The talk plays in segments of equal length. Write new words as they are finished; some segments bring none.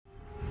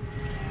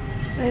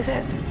What is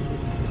it?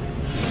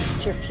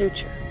 It's your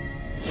future.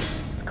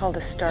 It's called a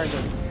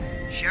Stargate.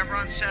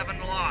 Chevron 7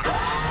 locked.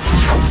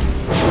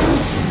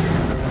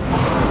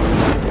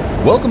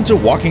 Welcome to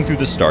Walking Through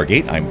the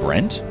Stargate. I'm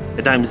Brent.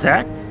 And I'm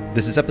Zach.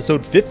 This is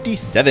episode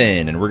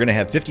 57, and we're going to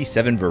have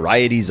 57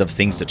 varieties of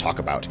things to talk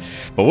about.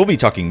 But we'll be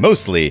talking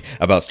mostly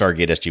about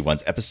Stargate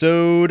SG-1's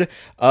episode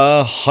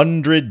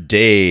 100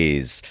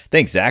 Days.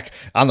 Thanks, Zach.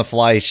 On the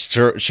fly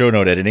show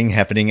note editing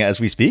happening as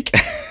we speak.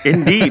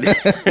 Indeed.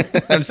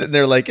 I'm sitting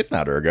there like, it's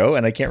not Ergo,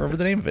 and I can't remember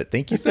the name of it.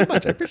 Thank you so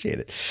much. I appreciate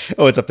it.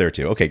 Oh, it's up there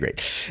too. Okay,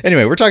 great.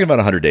 Anyway, we're talking about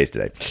 100 Days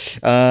today.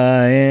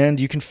 And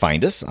you can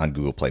find us on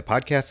Google Play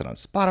Podcasts and on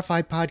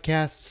Spotify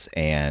Podcasts.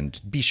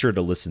 And be sure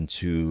to listen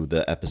to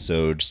the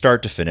episode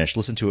start to finish.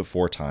 Listen to it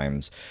 4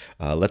 times.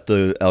 Let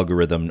the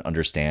algorithm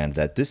understand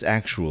that this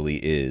actually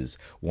is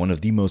one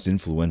of the most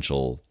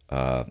influential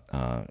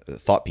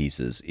thought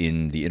pieces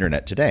in the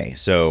internet today.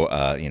 So,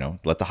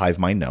 let the hive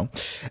mind know.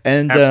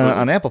 And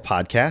on Apple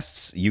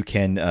Podcasts, you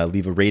can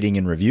leave a rating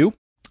and review.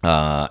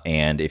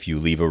 And if you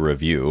leave a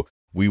review,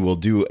 we will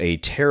do a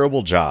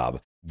terrible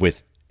job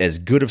with as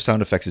good of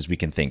sound effects as we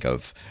can think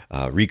of,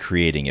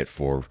 recreating it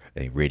for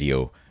a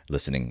radio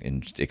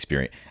listening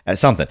experience.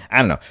 Something. I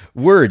don't know.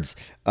 Words.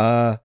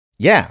 Yeah,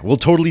 we'll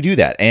totally do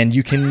that. And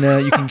you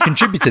can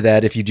contribute to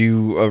that if you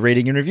do a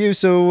rating and review.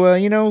 So,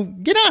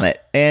 get on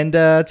it and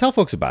tell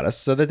folks about us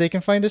so that they can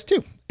find us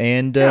too.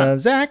 And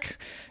Zach,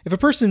 if a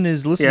person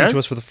is listening to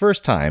us for the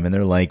first time and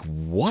they're like,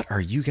 what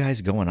are you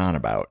guys going on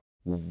about?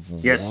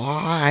 Yes.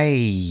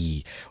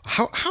 Why?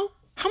 How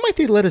might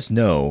they let us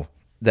know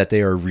that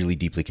they are really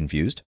deeply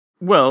confused?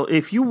 Well,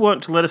 if you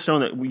want to let us know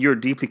that you're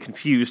deeply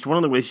confused, one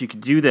of the ways you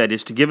could do that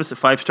is to give us a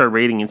 5-star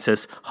rating and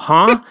says,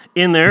 huh,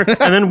 in there,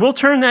 and then we'll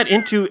turn that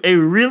into a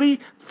really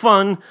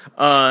fun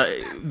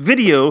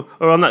audio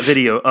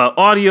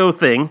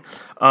thing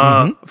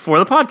for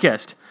the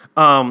podcast.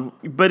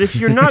 But if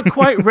you're not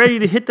quite ready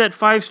to hit that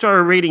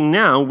 5-star rating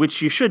now,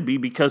 which you should be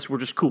because we're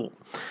just cool.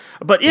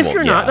 But if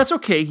you're not, that's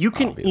okay. You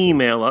can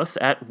email us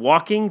at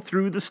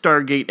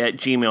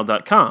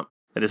walkingthroughthestargate@gmail.com.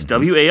 That is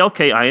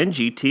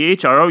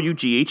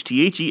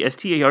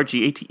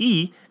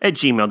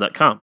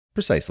walkingthroughthestargate@gmail.com.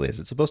 Precisely as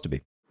it's supposed to be.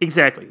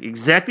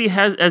 Exactly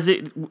as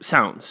it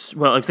sounds.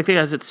 Well, exactly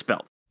as it's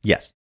spelled.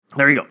 Yes.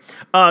 There you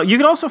go. You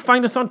can also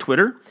find us on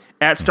Twitter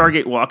at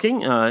Stargate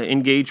Walking.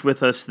 Engage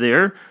with us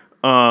there.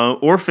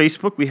 Or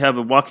Facebook. We have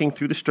a Walking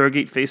Through the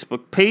Stargate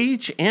Facebook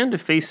page and a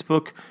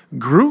Facebook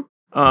group.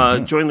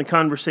 Join the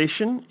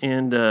conversation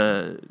and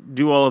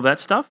do all of that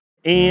stuff.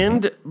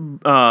 And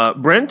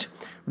Brent,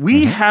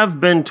 we have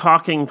been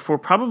talking for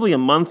probably a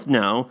month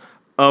now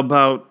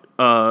about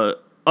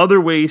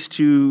other ways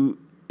to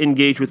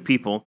engage with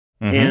people.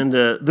 And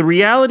the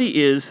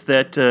reality is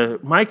that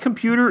my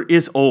computer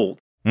is old.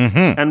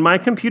 And my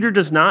computer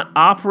does not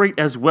operate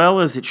as well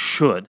as it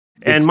should.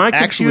 It's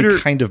actually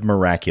kind of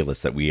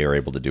miraculous that we are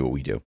able to do what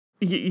we do.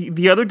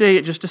 The other day,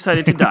 it just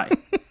decided to die.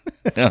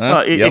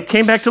 It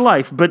came back to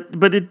life,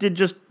 but it did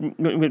just...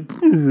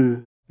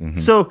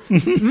 So,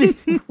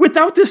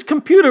 without this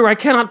computer, I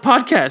cannot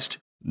podcast.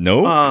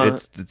 No,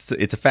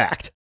 it's a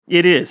fact.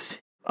 It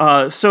is.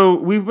 So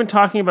we've been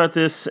talking about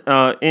this,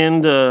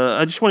 and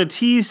I just want to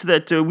tease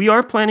that we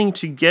are planning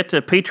to get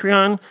a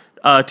Patreon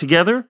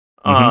together,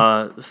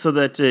 so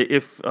that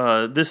if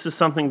this is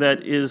something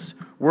that is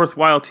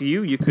worthwhile to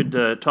you, you could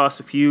toss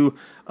a few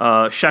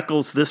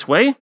shekels this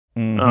way,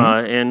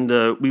 and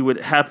we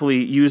would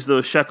happily use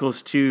those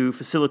shekels to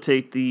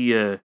facilitate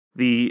the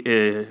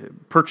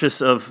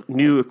purchase of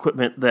new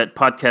equipment that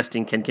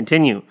podcasting can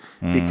continue.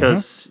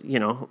 Because,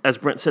 as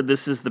Brent said,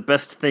 this is the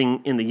best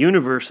thing in the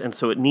universe, and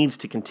so it needs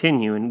to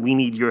continue, and we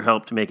need your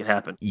help to make it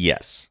happen.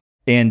 Yes.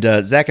 And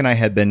Zach and I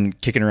had been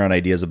kicking around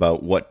ideas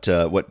about what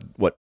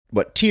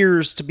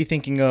tiers to be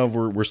thinking of.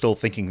 We're still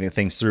thinking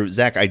things through.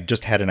 Zach, I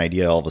just had an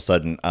idea all of a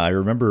sudden. I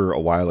remember a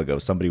while ago,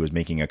 somebody was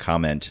making a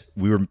comment.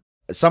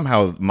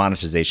 Somehow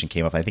monetization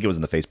came up. I think it was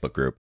in the Facebook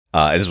group.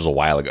 This was a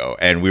while ago,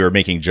 and we were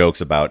making jokes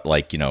about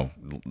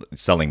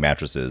selling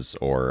mattresses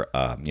or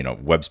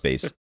web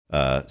space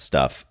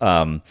stuff.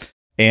 And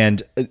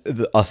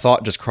a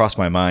thought just crossed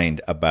my mind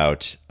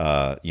about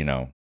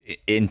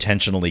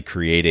intentionally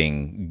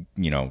creating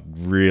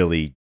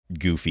really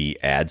goofy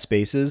ad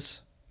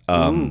spaces.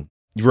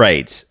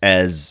 Right,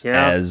 as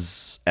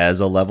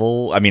a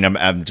level. I mean,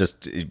 I'm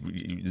just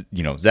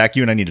Zach,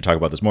 you and I need to talk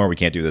about this more. We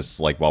can't do this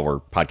while we're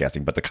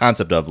podcasting, but the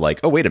concept of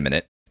oh, wait a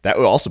minute, that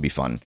would also be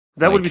fun.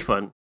 That would be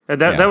fun.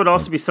 That would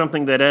also be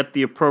something that at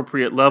the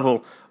appropriate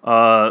level,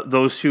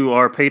 those who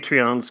are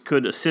Patreons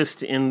could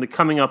assist in the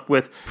coming up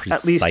with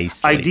at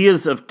least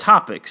ideas of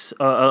topics,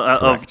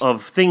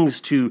 of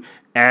things to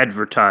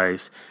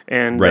advertise,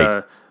 and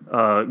go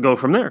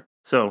from there.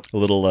 So a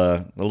little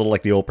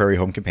like the old Prairie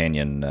Home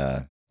Companion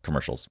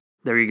commercials.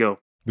 There you go.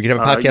 We could have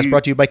a podcast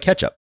brought to you by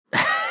ketchup.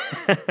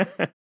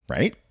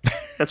 Right?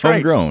 That's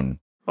right. Homegrown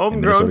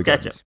ketchup.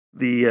 Gardens.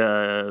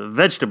 The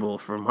vegetable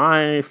from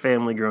my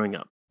family growing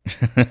up.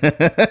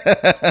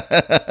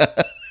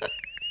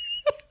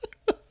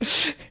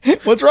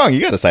 What's wrong?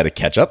 You got a side of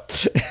ketchup.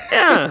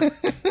 Yeah.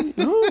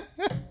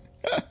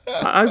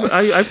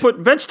 I put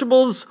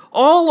vegetables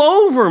all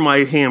over my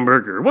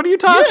hamburger. What are you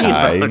talking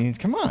Yeah, about? I mean,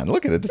 come on,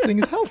 look at it. This thing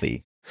is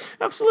healthy.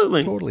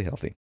 Absolutely. Totally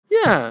healthy.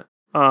 Yeah.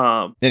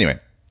 Anyway,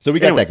 so we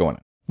got that going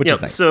on, which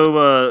is nice.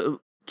 So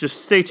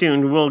just stay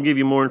tuned. We'll give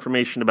you more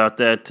information about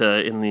that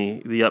in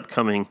the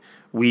upcoming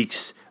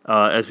weeks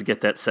as we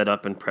get that set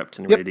up and prepped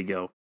and ready to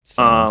go.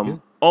 Sounds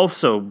good.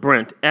 Also,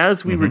 Brent,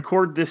 as we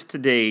record this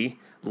today,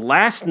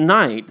 last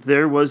night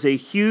there was a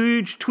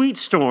huge tweet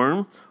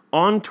storm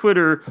on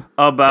Twitter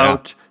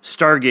about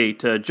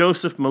Stargate.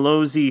 Joseph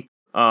Malozzi,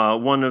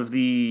 one of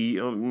the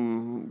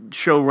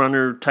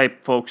showrunner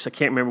type folks, I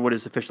can't remember what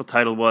his official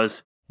title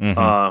was,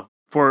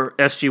 for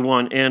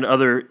SG-1 and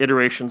other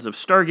iterations of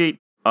Stargate,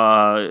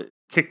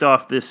 kicked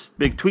off this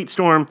big tweet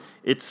storm.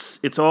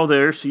 It's all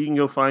there, so you can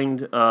go find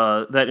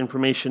that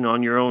information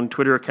on your own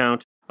Twitter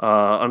account.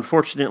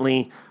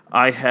 Unfortunately,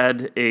 I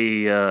had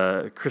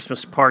a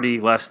Christmas party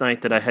last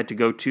night that I had to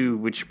go to,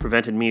 which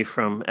prevented me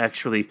from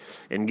actually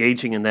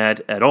engaging in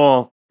that at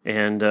all.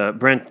 And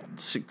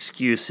Brent's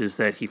excuse is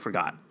that he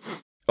forgot.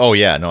 Oh,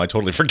 yeah. No, I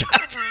totally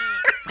forgot.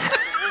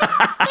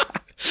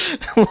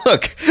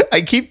 Look,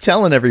 I keep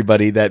telling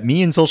everybody that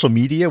me and social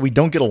media, we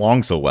don't get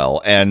along so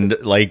well. And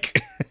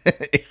like,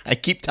 I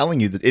keep telling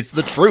you that it's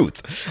the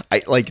truth.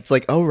 It's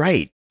like, oh,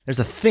 right. There's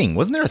a thing.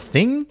 Wasn't there a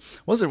thing?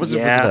 Was it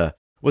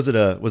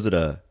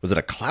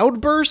a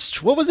cloud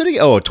burst? What was it?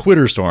 Oh, a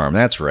Twitter storm.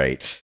 That's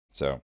right.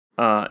 So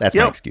that's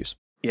my excuse.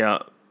 Yeah.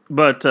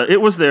 But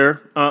it was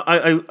there.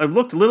 I've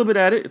looked a little bit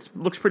at it. It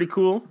looks pretty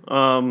cool.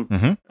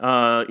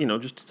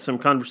 Just some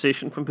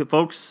conversation from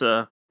folks.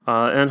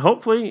 And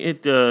hopefully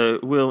it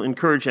will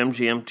encourage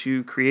MGM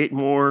to create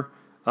more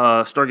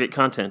Stargate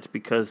content,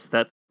 because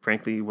that's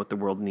frankly what the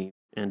world needs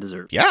and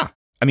deserves. Yeah.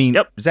 I mean,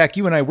 Zach,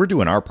 you and I, we're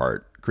doing our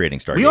part creating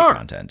Stargate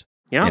content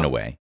in a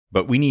way.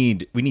 But we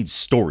need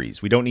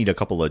stories. We don't need a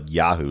couple of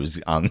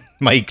yahoos on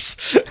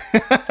mics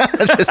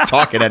just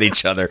talking at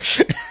each other.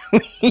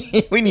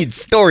 We need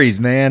stories,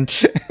 man.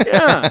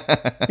 Yeah.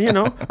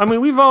 I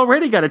mean, we've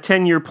already got a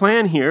 10-year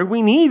plan here.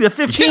 We need a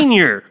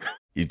 15-year.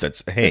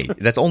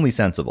 That's only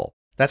sensible.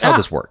 That's how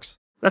this works.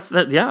 That's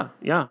that.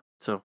 Yeah.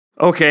 So,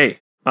 okay.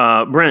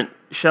 Brent,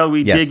 shall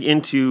we dig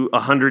into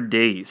 100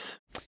 days?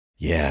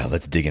 Yeah,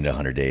 let's dig into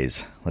 100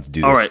 days. Let's do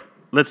this. All right.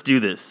 Let's do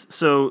this.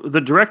 So the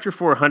director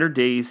for 100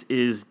 Days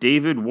is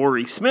David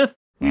Warry Smith.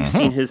 We've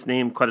seen his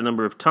name quite a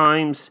number of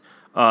times.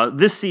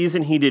 This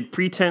season, he did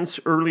Pretense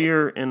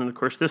earlier, and then, of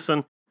course, this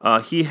one.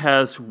 He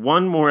has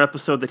one more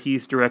episode that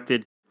he's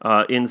directed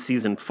in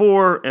season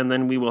 4, and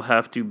then we will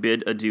have to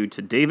bid adieu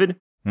to David.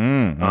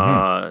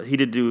 He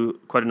did do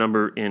quite a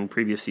number in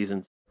previous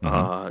seasons.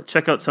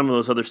 Check out some of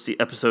those other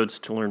episodes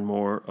to learn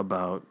more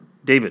about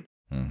David.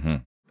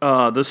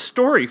 The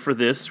story for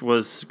this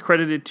was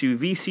credited to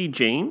V.C.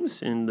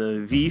 James, and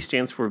the V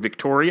stands for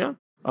Victoria.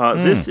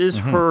 This is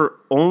her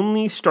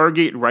only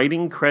Stargate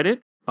writing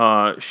credit.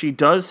 She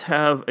does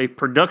have a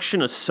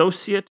production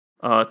associate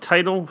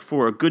title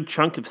for a good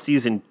chunk of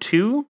season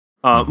 2.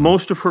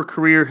 Most of her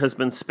career has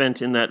been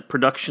spent in that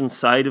production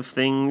side of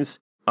things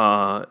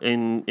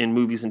in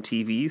movies and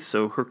TV.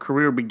 So her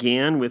career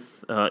began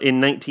with in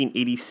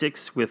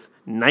 1986 with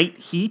Night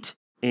Heat.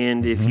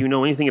 And if you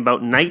know anything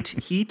about Night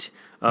Heat,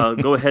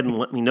 go ahead and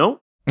let me know.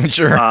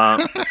 Sure.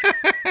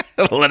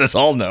 Let us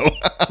all know.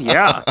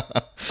 Yeah.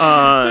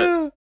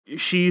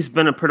 She's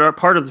been a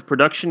part of the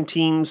production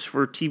teams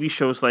for TV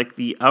shows like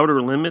The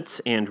Outer Limits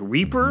and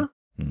Reaper.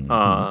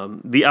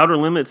 The Outer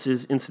Limits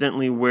is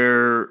incidentally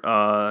where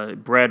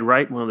Brad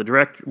Wright, one of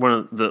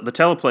the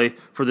teleplay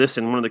for this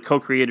and one of the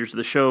co-creators of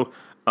the show,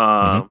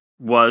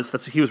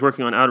 he was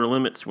working on Outer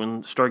Limits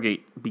when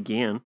Stargate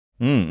began.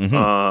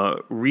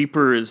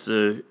 Reaper is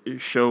a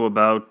show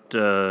about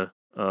the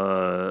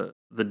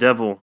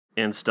devil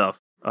and stuff.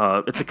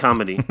 It's a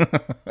comedy.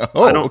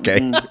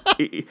 Okay.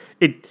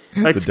 It's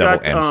the devil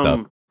got, and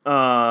stuff.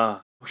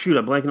 I'm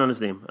blanking on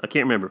his name. I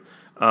can't remember.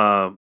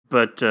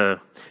 But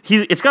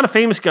it's got a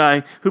famous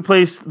guy who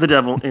plays the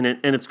devil in it,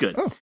 and it's good.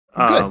 Oh,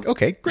 good.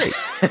 Okay, great.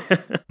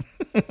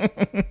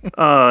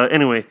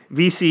 Anyway,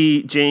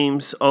 V.C.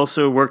 James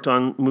also worked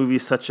on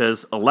movies such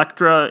as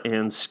Elektra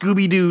and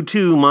Scooby-Doo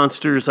 2: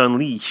 Monsters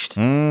Unleashed.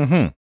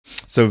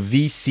 So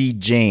V.C.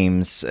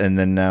 James, and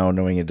then now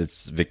knowing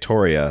it's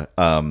Victoria.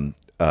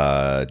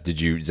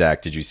 Did you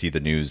see the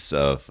news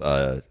of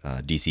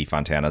DC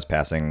Fontana's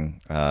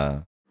passing?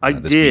 I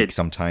this did week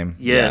sometime.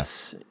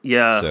 Yes,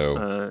 yeah.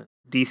 So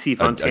DC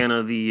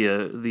Fontana,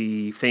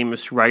 the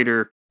famous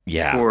writer.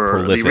 Yeah,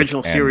 for the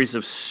original series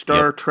of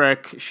Star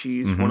Trek.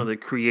 She's one of the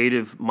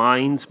creative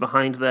minds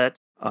behind that.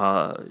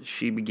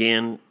 She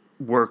began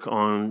work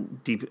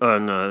on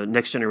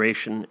Next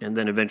Generation, and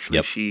then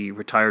eventually she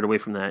retired away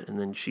from that, and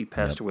then she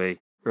passed away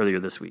earlier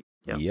this week.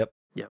 Yep.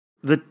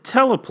 The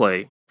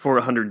teleplay for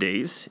 100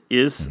 Days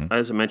is,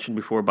 as I mentioned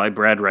before, by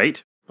Brad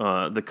Wright,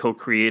 the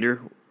co-creator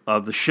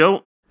of the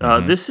show.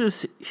 This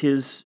is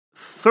his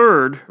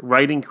third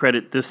writing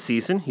credit this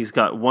season. He's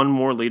got one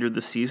more later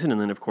this season, and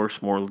then, of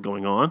course, more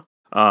going on.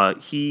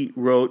 He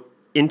wrote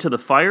Into the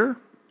Fire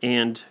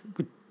and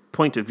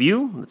point of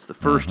view. It's the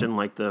first and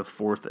like the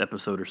fourth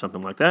episode or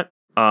something like that.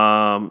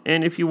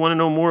 And if you want to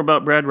know more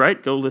about Brad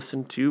Wright, go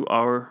listen to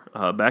our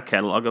back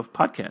catalog of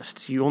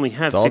podcasts. You only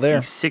have all there.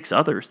 56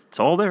 others. It's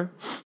all there.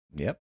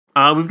 Yep.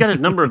 We've got a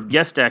number of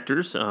guest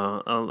actors that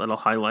I'll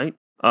highlight.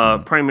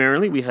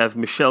 Primarily, we have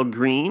Michelle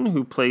Green,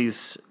 who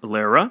plays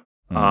Lara.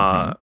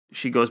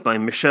 She goes by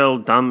Michelle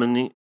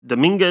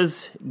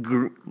Dominguez.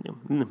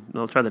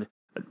 I'll try that.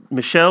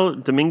 Michelle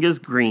Dominguez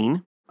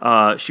Green.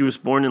 She was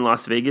born in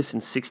Las Vegas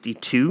in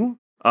 '62.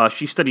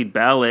 She studied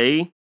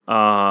ballet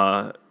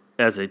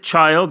as a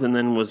child and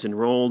then was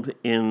enrolled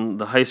in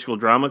the high school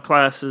drama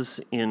classes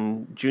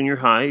in junior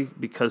high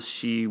because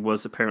she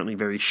was apparently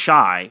very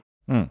shy.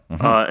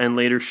 And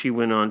later she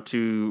went on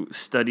to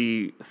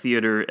study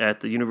theater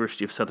at the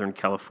University of Southern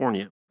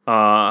California.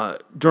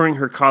 During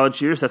her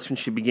college years, that's when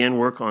she began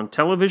work on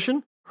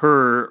television.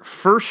 Her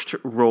first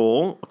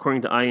role,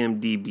 according to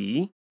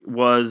IMDb,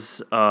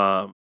 was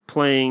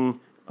playing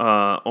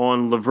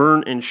on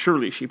Laverne and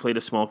Shirley. She played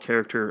a small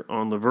character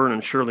on Laverne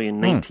and Shirley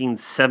in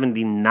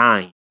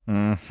 1979.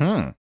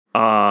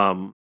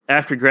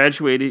 After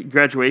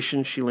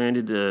graduation, she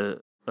landed a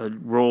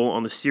role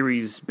on the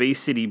series Bay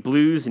City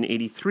Blues in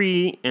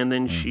 '83, and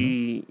then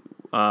she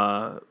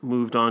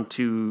moved on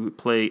to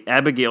play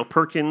Abigail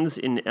Perkins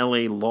in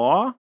L.A.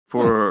 Law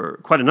for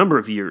quite a number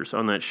of years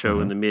on that show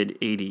in the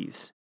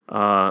mid-'80s.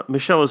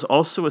 Michelle is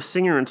also a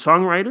singer and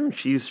songwriter.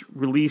 She's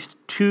released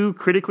 2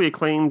 critically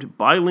acclaimed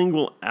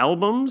bilingual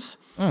albums,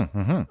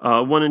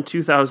 one in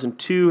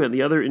 2002 and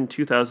the other in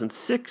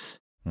 2006.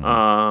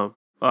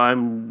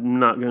 I'm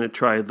not going to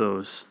try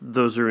those.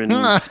 Those are in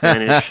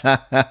Spanish.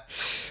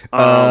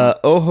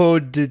 Ojo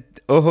de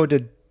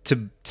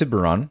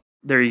Tiburon.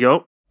 There you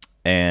go.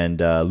 And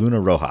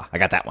Luna Roja. I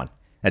got that one.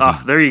 That's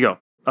easy. There you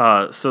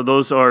go. So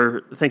those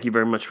are... Thank you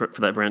very much for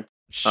that, Brent.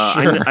 Sure.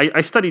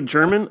 I studied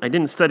German. I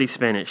didn't study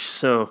Spanish,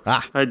 so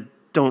I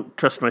don't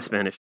trust my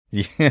Spanish.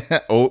 Yeah.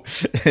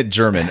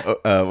 German.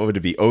 What would it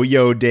be?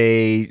 Oyo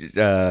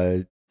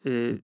de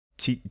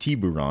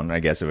Tiburon. I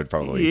guess it would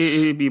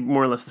probably... It'd be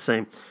more or less the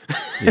same.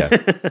 Yeah.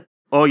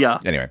 Oh, yeah.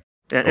 Anyway.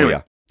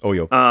 Anyway.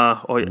 Oyo.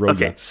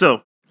 Okay,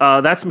 so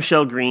that's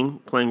Michelle Green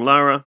playing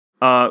Lara.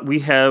 We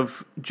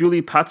have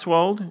Julie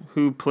Patzwald,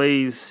 who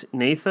plays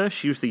Natha.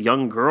 She was the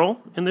young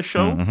girl in the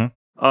show.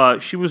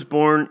 She was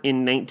born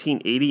in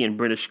 1980 in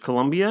British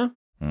Columbia.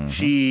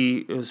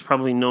 She is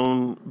probably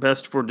known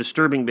best for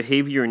Disturbing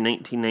Behavior in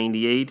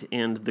 1998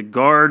 and The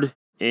Guard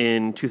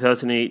in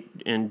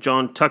 2008, and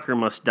John Tucker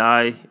Must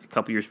Die a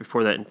couple years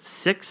before that in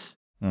 6.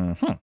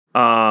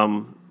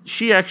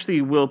 She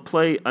actually will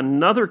play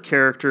another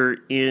character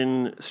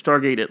in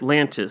Stargate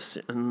Atlantis,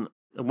 and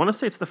I want to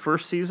say it's the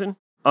first season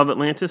of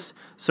Atlantis,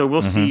 so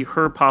we'll see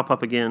her pop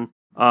up again.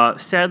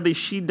 Sadly,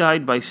 she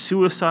died by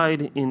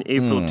suicide in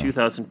April of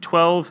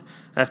 2012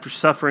 after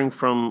suffering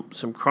from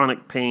some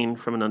chronic pain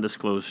from an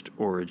undisclosed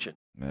origin.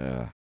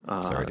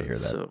 Sorry to hear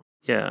that. So,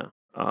 yeah.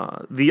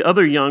 The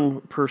other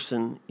young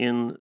person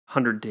in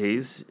 100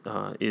 Days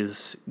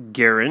is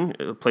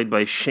Garen, played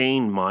by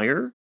Shane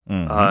Meyer.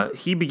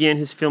 He began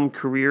his film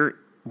career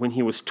when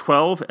he was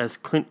 12 as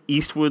Clint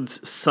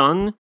Eastwood's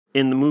son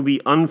in the movie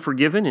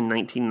Unforgiven in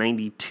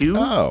 1992.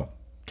 Oh,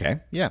 okay,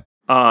 yeah.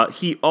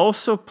 He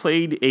also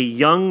played a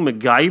young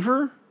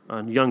MacGyver,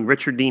 young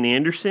Richard Dean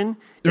Anderson,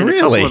 in a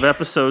Really? couple of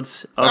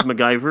episodes of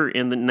MacGyver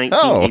in the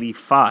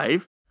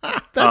 1985.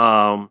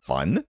 That's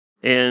fun.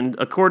 And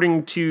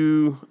according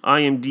to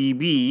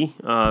IMDb,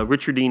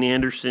 Richard Dean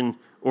Anderson,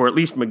 or at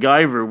least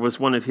MacGyver, was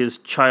one of his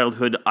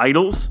childhood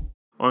idols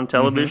on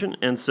television.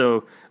 And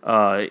so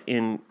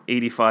in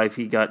 85,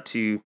 he got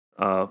to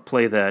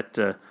play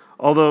that.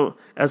 Although,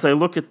 as I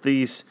look at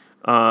these,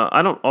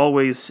 I don't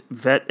always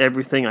vet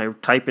everything I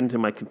type into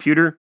my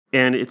computer.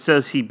 And it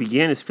says he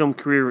began his film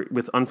career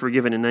with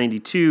Unforgiven in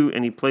 92,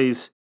 and he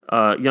plays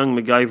young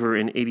MacGyver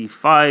in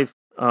 85.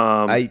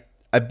 I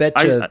bet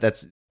you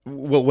that's...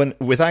 Well, when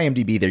with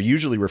IMDb, they're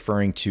usually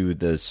referring to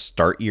the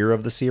start year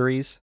of the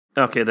series.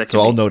 Okay, that.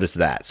 So I'll notice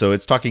that. So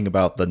it's talking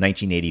about the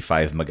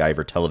 1985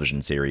 MacGyver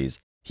television series.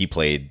 He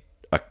played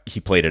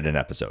in an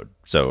episode.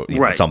 So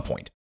at some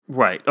point.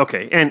 Right.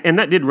 Okay, and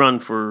that did run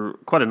for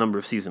quite a number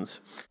of seasons.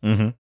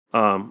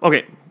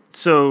 Okay,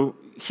 so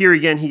here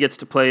again, he gets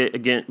to play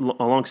again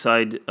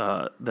alongside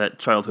that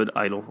childhood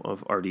idol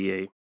of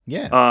RDA.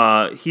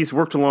 Yeah. He's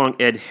worked along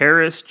Ed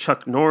Harris,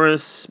 Chuck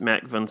Norris,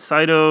 Mac Von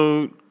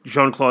Sydow,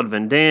 Jean-Claude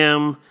Van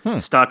Damme,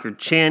 Stockard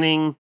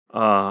Channing.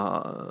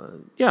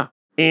 Yeah.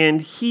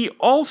 And he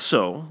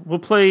also will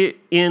play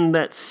in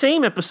that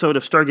same episode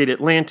of Stargate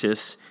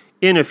Atlantis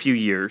in a few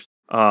years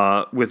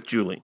with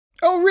Julie.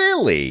 Oh,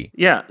 really?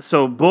 Yeah.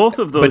 So both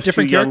of those but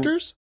different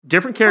characters?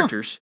 Different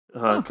characters.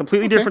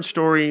 Completely different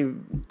story.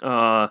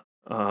 Yep.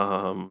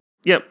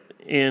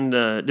 And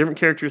different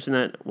characters in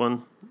that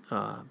one,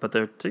 but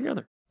they're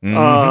together.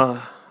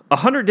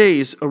 100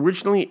 Days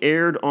originally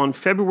aired on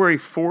February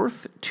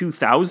 4th,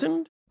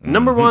 2000.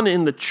 Number one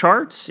in the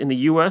charts in the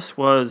U.S.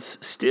 was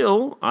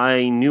still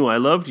I Knew I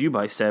Loved You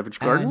by Savage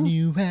Garden. I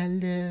Knew I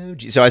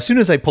Loved You. So as soon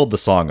as I pulled the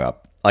song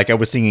up, Like I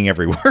was singing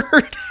every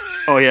word.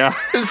 Oh yeah.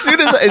 as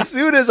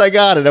soon as I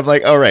got it, I'm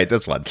like, all right,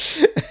 this one.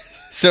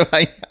 So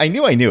I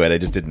knew it. I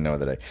just didn't know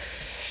that I.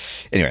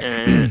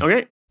 Anyway.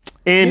 Okay.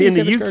 And Yay, in the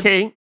Savage UK,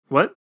 Garden.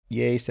 what?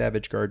 Yay,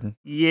 Savage Garden.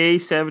 Yay,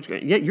 Savage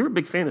Garden. Yeah, you're a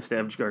big fan of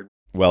Savage Garden.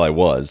 Well, I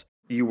was.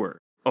 You were.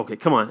 Okay,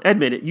 come on,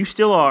 admit it. You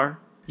still are.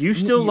 You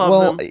still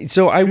love them.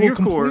 So I to will your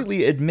core.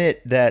 completely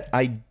admit that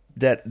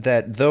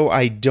that though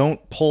I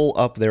don't pull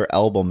up their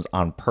albums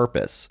on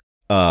purpose,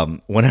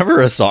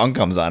 whenever a song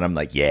comes on, I'm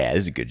like, yeah, this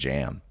is a good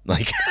jam.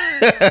 Like,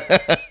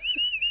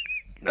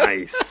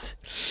 Nice.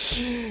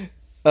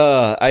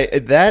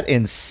 That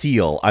and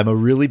Seal. I'm a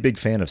really big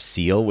fan of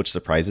Seal, which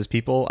surprises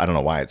people. I don't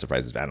know why it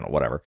surprises me. I don't know,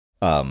 whatever.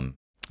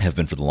 Have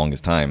been for the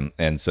longest time.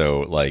 And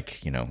so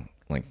like, you know,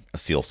 like a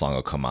Seal song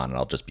will come on and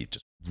I'll just be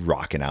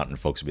rocking out and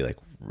folks will be like,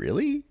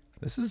 really?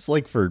 This is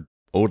like for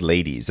old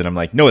ladies. And I'm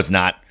like, no, it's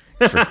not.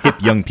 It's for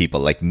hip young people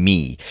like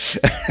me.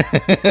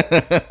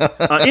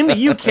 In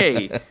the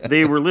UK,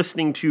 they were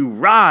listening to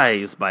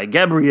Rise by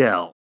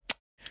Gabrielle.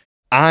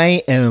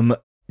 I am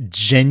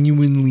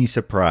genuinely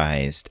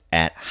surprised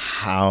at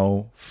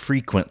how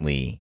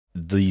frequently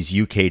these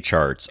UK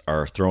charts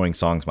are throwing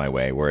songs my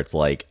way where it's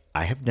like,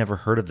 I have never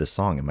heard of this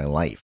song in my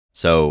life.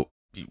 So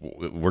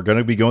we're going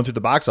to be going through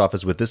the box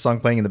office with this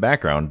song playing in the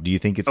background. Do you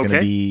think it's going to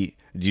be,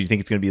 what do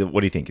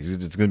you think?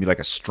 It's going to be like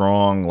a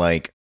strong,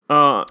 like,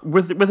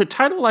 with a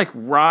title like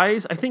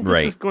Rise, I think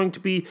this is going to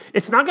be,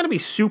 it's not going to be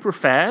super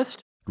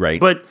fast. Right.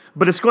 But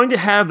it's going to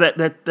have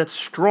that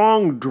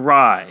strong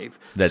drive.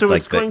 That, so like,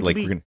 it's going that, like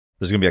to be,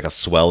 there's going to be like a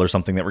swell or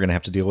something that we're going to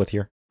have to deal with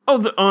here.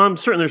 Oh, I'm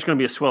certain there's going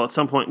to be a swell at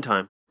some point in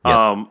time.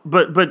 Yes.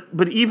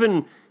 But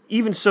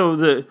even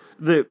so,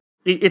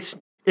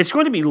 it's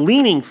going to be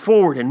leaning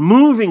forward and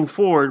moving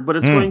forward, but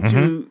it's going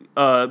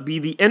to be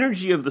the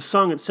energy of the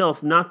song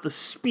itself, not the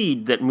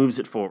speed that moves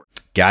it forward.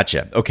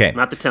 Gotcha. Okay.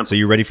 Not the tempo. So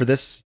you ready for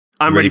this?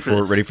 I'm ready for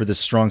this. Ready for this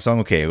strong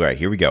song? Okay. All right.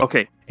 Here we go.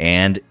 Okay.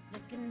 And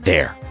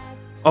there.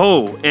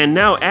 Oh, and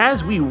now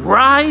as we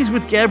rise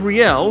with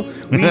Gabrielle,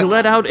 we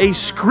let out a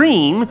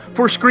scream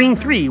for Scream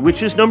 3,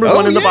 which is number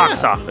 1 in the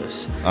box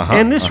office.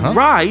 And this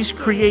rise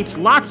creates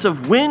lots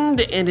of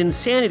wind and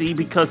insanity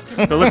because,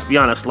 well, let's be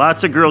honest,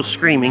 lots of girls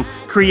screaming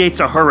creates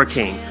a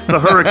hurricane. The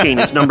hurricane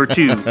is number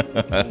 2.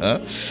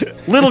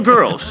 Little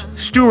Girls,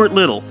 Stuart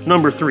Little,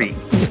 number 3.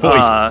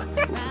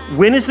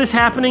 When is this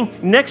happening?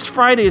 Next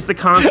Friday is the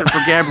concert for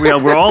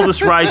Gabrielle where all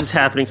this rise is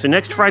happening. So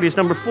next Friday is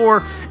number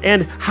 4.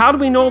 And how do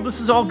we know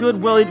this is all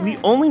good? Well, we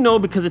only know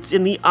because it's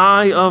in the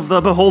eye of the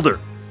beholder,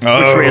 which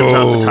ran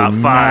out the top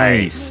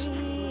 5.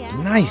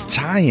 Nice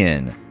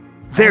tie-in.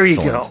 There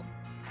Excellent. you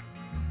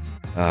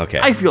go. Okay.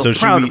 I feel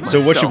proud of So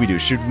what should myself. we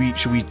do?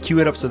 Should we cue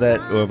it up so that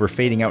we're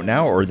fading out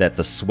now, or that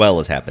the swell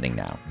is happening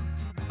now?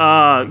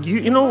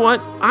 You know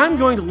what? I'm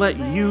going to let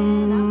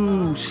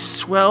you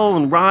swell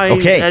and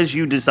rise as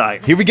you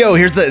desire. Here we go.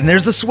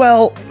 There's the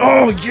swell.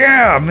 Oh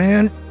yeah,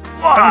 man.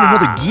 Found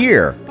another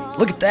gear.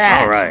 Look at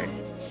that.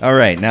 All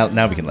right.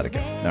 Now we can let it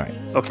go. All right.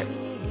 Okay.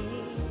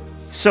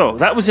 So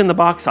that was in the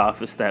box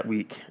office that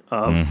week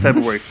of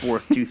February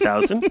 4th,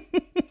 2000.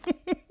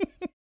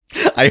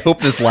 I hope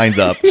this lines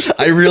up.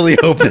 I really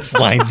hope this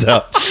lines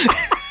up.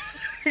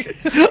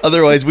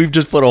 Otherwise, we've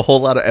just put a whole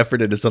lot of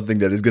effort into something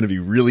that is going to be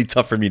really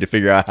tough for me to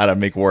figure out how to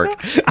make work.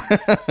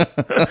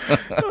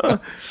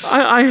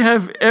 I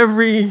have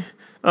every,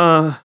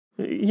 I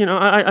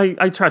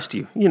trust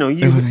you. You know,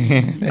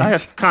 I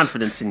have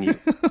confidence in you.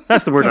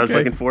 That's the word I was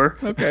looking for.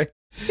 Okay.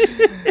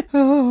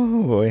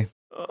 Oh boy.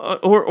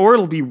 Or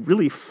it'll be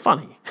really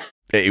funny.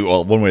 Hey,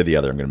 well, one way or the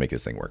other, I'm going to make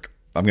this thing work.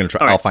 I'm going to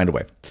try. I'll find a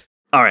way.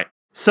 All right.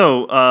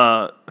 So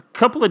a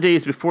couple of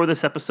days before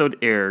this episode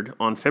aired,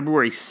 on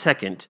February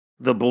 2nd,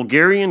 the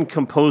Bulgarian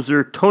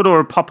composer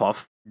Todor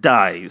Popov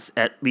dies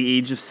at the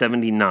age of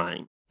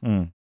 79.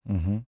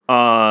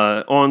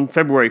 On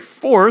February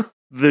 4th,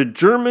 the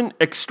German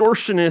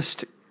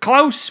extortionist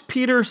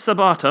Klaus-Peter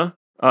Sabata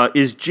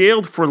is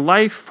jailed for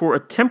life for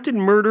attempted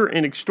murder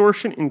and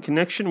extortion in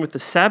connection with the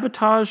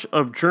sabotage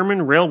of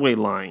German railway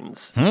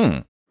lines.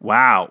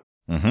 Wow.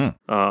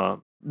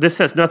 This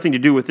has nothing to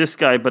do with this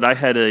guy, but I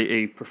had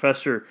a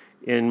professor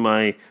in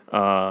my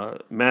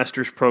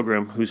master's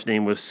program whose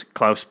name was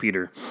Klaus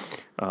Peter.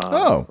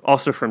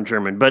 Also from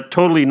German, but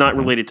totally not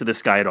related to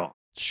this guy at all.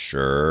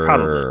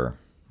 Sure.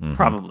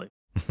 Probably.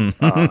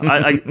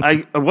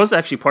 I was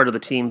actually part of the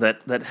team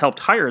that helped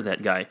hire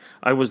that guy.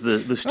 I was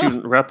the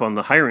student rep on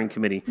the hiring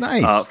committee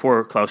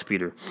for Klaus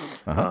Peter.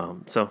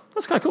 So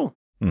that's kind of cool.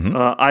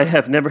 I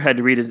have never had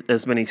to read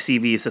as many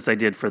CVs as I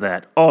did for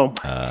that. Oh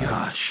my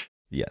gosh.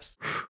 Yes.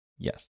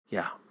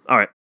 Yeah. All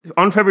right.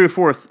 On February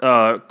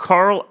 4th,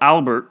 Carl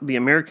Albert, the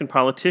American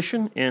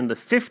politician and the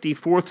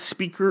 54th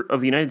Speaker of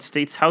the United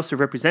States House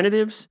of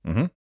Representatives,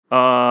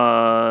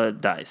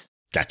 dies.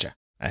 Gotcha.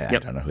 I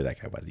don't know who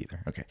that guy was either.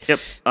 Okay. Yep.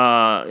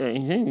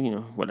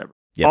 Whatever.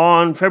 Yep.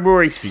 On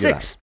February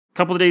 6th, a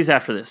couple of days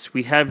after this,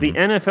 we have the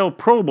NFL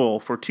Pro Bowl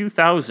for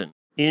 2000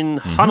 in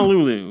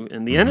Honolulu,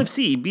 and the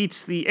NFC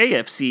beats the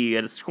AFC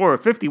at a score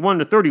of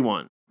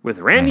 51-31, with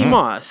Randy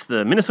Moss,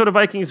 the Minnesota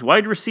Vikings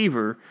wide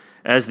receiver,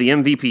 as the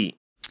MVP.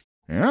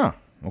 Yeah.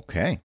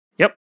 Okay.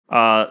 Yep.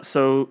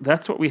 So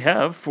that's what we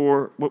have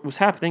for what was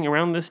happening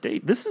around this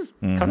date. This is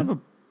kind of a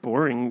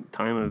boring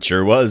time of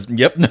Sure was.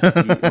 Yep.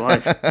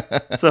 life.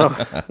 So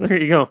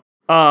there you go.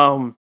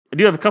 I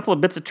do have a couple of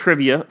bits of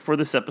trivia for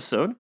this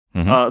episode.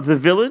 The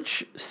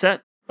village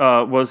set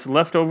was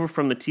left over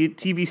from the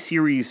TV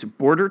series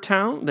Border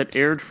Town that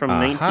aired from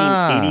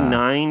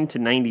 1989 to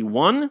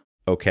 91.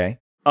 Okay.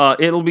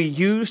 It'll be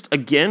used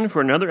again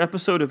for another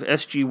episode of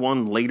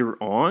SG-1 later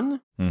on.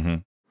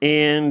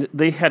 And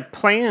they had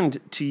planned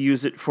to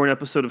use it for an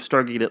episode of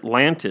Stargate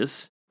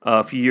Atlantis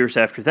a few years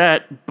after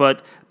that.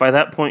 But by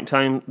that point in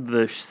time,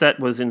 the set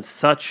was in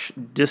such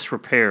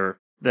disrepair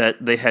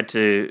that they had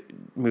to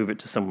move it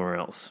to somewhere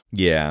else.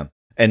 Yeah.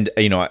 And,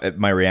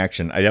 my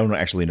reaction, I don't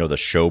actually know the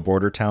show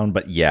Border Town,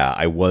 but yeah,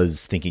 I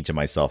was thinking to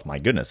myself, my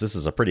goodness, this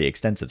is a pretty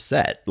extensive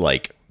set.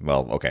 Like,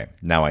 well, okay,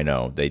 now I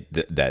know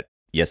that,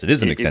 yes, it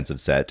is an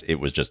extensive set. It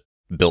was just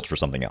built for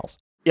something else.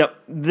 Yep.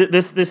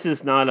 This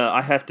is not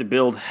I have to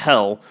build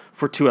hell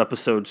for 2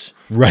 episodes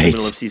right. in the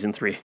middle of season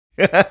 3.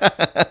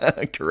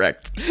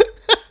 Correct.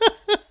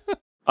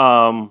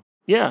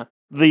 Yeah.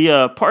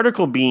 The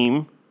particle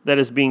beam that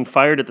is being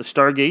fired at the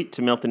Stargate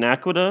to melt an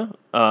aqueduct,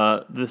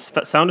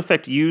 the sound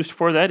effect used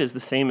for that is the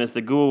same as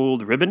the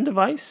Gould ribbon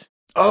device.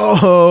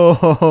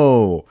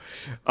 Oh,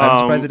 I'm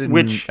surprised I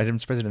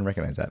didn't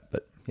recognize that,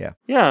 but yeah.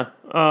 Yeah.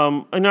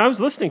 And I was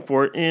listening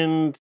for it,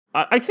 and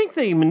I think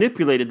they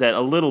manipulated that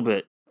a little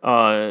bit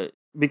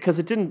because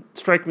it didn't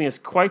strike me as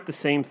quite the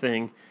same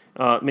thing.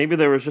 Maybe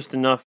there was just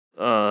enough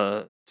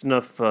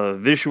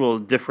visual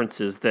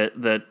differences that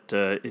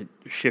it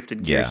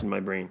shifted gears in my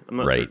brain. I'm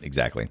not right, sure.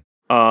 Exactly.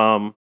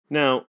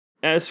 Now,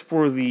 as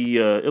for the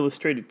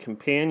illustrated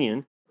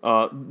companion,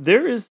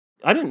 there is,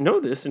 I didn't know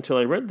this until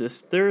I read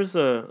this, there's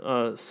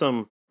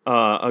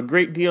a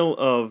great deal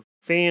of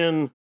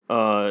fan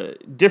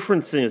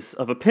differences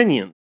of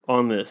opinion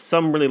on this.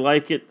 Some really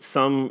like it,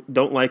 some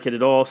don't like it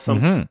at all,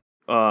 some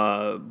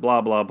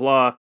blah, blah,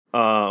 blah.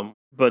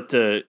 But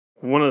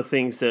one of the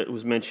things that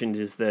was mentioned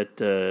is that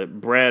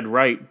Brad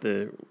Wright,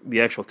 the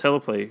actual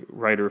teleplay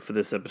writer for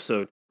this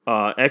episode,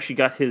 actually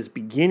got his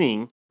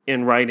beginning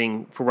in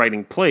writing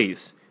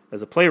plays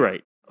as a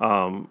playwright,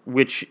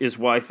 which is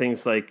why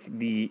things like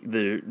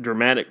the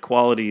dramatic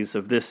qualities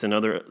of this and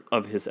other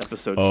of his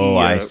episodes.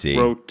 I see.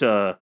 Wrote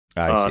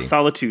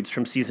Solitudes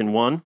from season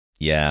 1.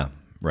 Yeah,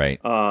 right.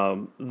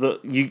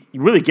 You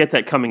really get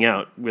that coming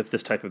out with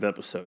this type of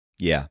episode.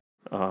 Yeah.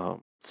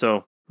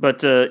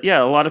 But a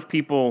lot of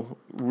people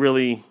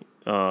really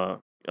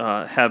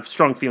have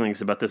strong feelings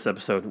about this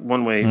episode,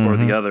 one way or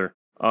the other.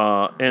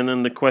 And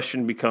then the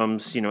question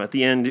becomes, at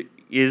the end,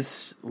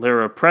 is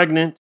Lara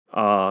pregnant?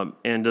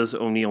 And does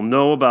O'Neill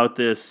know about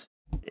this?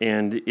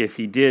 And if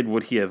he did,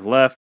 would he have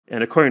left?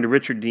 And according to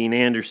Richard Dean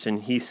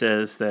Anderson, he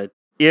says that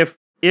if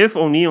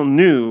O'Neill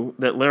knew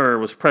that Lara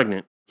was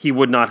pregnant, he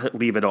would not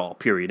leave at all,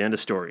 period. End of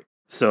story.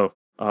 So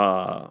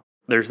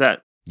there's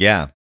that.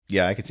 Yeah,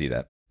 I could see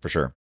that, for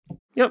sure.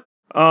 Yep.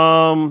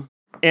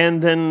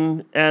 And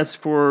then as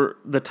for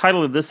the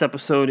title of this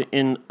episode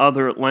in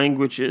other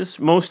languages,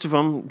 most of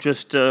them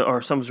just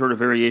are some sort of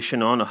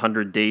variation on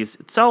 100 Days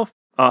itself.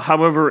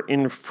 However,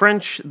 in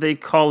French, they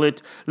call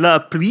it La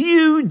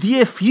Pluie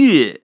des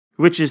Feux,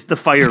 which is the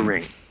fire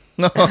rain.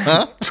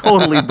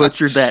 Totally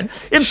butchered that.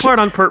 In part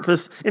on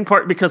purpose, in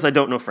part because I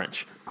don't know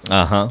French.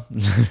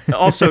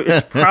 Also,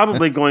 it's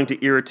probably going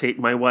to irritate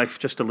my wife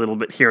just a little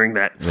bit hearing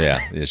that.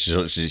 Yeah,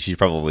 she's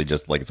probably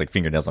just like, it's like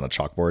fingernails on a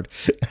chalkboard.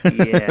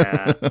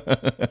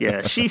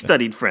 Yeah, she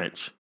studied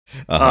French.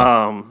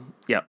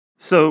 Yeah.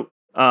 So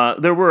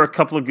there were a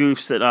couple of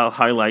goofs that I'll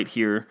highlight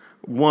here.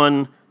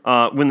 One,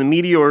 when the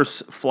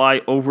meteors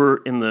fly over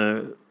in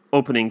the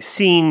opening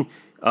scene,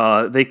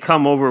 they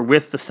come over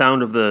with the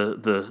sound of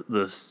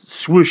the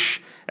swoosh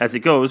as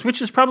it goes,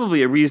 which is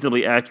probably a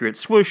reasonably accurate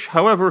swoosh.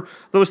 However,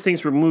 those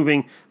things were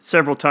moving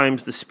several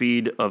times the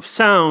speed of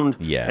sound,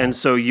 and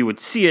so you would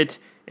see it,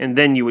 and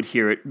then you would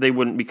hear it. They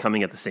wouldn't be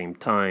coming at the same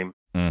time.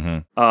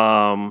 And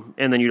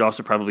then you'd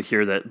also probably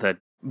hear that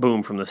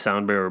boom from the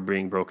sound barrier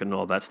being broken and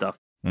all that stuff.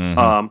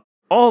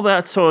 All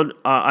that, so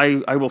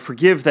I will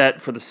forgive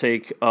that for the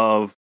sake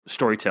of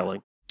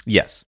storytelling.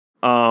 Yes.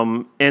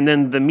 And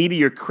then the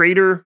meteor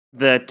crater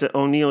that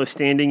O'Neill is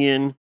standing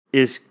in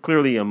is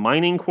clearly a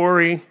mining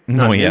quarry,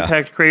 not an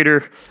impact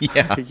crater.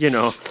 Yeah.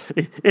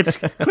 It's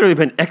clearly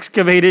been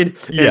excavated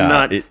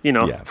and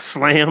not,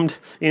 slammed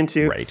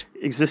into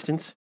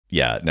existence.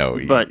 Yeah, no.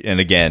 But, and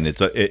again,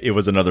 it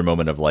was another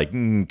moment of like,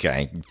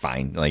 okay,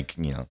 fine. Like,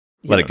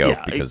 let it go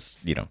because,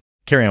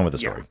 carry on with the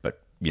story.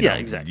 But,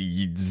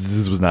 exactly.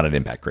 This was not an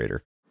impact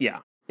crater. Yeah.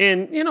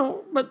 And,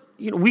 but,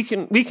 we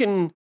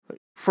can,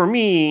 for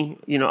me,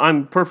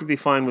 I'm perfectly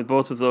fine with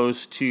both of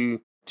those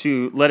to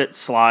let it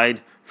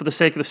slide for the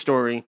sake of the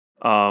story,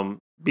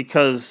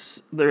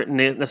 because they're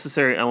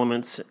necessary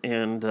elements,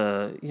 and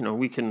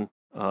we can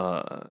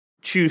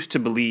choose to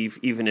believe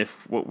even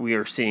if what we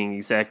are seeing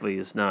exactly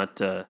is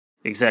not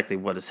exactly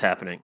what is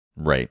happening.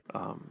 Right.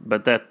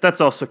 But that's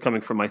also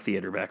coming from my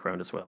theater background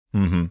as well.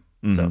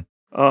 So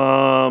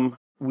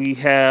we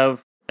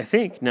have I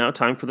think now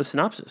time for the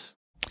synopsis.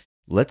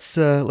 Let's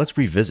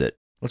revisit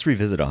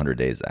 100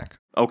 Days, Zach.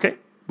 Okay,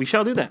 we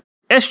shall do that.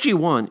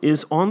 SG-1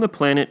 is on the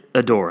planet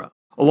Adora.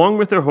 Along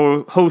with their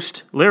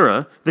host,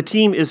 Lyra, the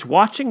team is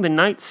watching the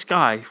night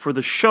sky for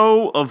the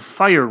show of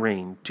fire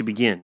rain to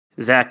begin.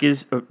 Jack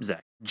is patient.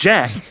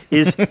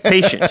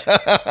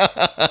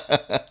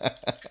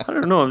 I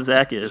don't know if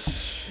Zach is.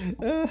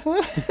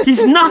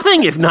 He's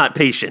nothing if not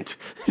patient.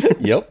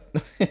 Yep.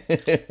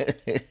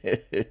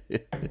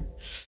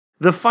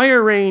 The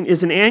fire rain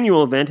is an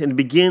annual event and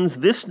begins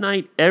this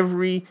night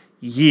every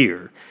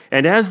year.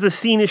 And as the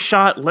scene is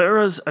shot,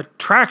 Lyra's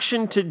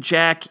attraction to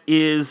Jack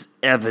is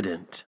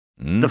evident.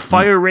 The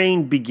fire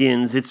rain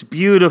begins. It's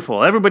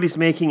beautiful. Everybody's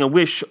making a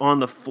wish on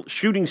the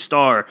shooting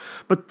star.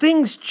 But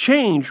things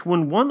change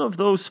when one of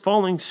those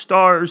falling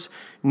stars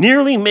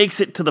nearly makes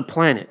it to the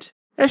planet.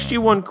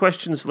 SG-1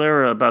 questions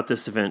Lyra about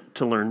this event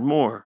to learn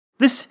more.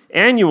 This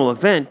annual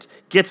event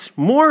gets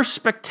more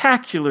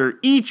spectacular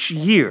each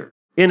year.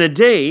 In a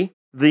day,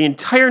 the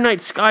entire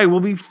night sky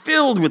will be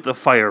filled with the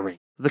fire rain.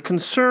 The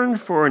concern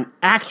for an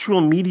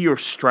actual meteor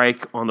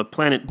strike on the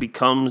planet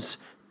becomes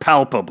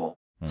palpable.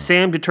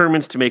 Sam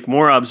determines to make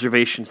more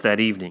observations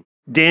that evening.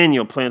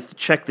 Daniel plans to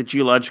check the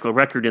geological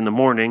record in the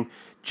morning.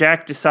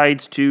 Jack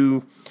decides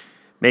to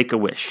make a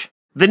wish.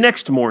 The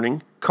next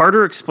morning,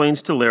 Carter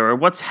explains to Lyra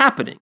what's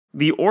happening.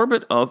 The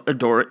orbit of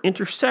Adora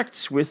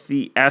intersects with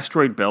the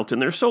asteroid belt in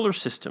their solar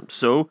system,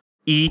 so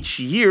each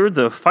year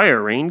the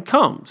fire rain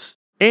comes.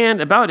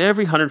 And about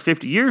every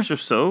 150 years or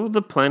so,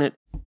 the planet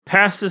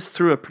passes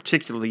through a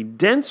particularly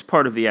dense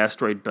part of the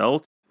asteroid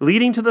belt,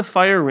 leading to the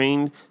fire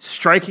rain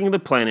striking the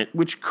planet,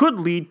 which could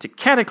lead to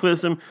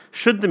cataclysm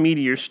should the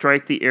meteor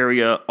strike the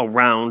area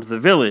around the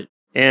village.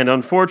 And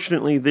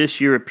unfortunately,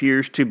 this year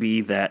appears to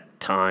be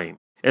that time.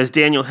 As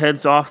Daniel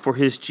heads off for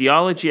his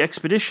geology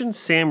expedition,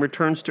 Sam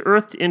returns to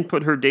Earth to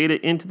input her data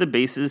into the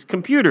base's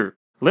computer.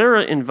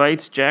 Lyra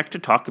invites Jack to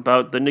talk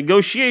about the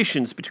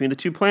negotiations between the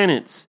two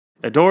planets.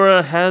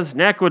 Adora has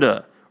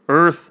Naquadah.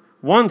 Earth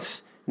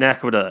wants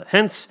Naquadah.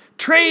 Hence,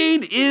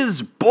 trade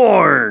is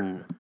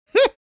born.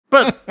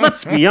 But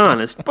let's be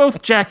honest,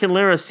 both Jack and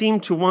Lyra seem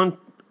to want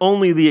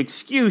only the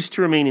excuse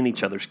to remain in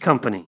each other's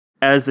company.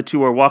 As the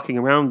two are walking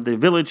around the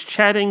village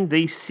chatting,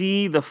 they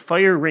see the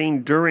fire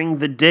rain during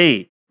the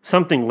day,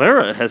 something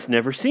Lyra has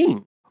never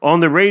seen. On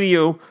the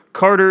radio,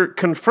 Carter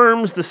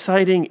confirms the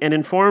sighting and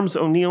informs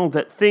O'Neill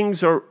that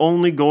things are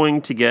only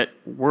going to get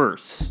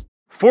worse.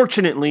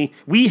 Fortunately,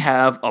 we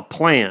have a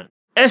plan.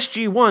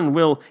 SG-1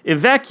 will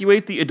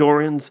evacuate the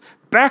Adorans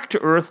back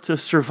to Earth to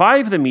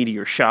survive the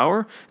meteor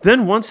shower.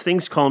 Then once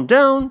things calm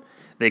down,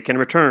 they can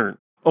return.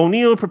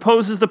 O'Neill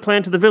proposes the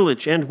plan to the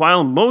village, and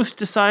while most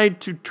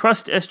decide to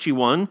trust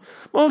SG-1,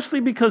 mostly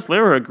because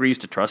Lyra agrees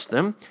to trust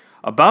them,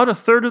 about a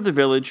third of the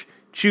village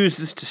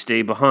chooses to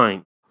stay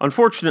behind.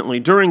 Unfortunately,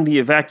 during the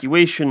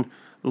evacuation,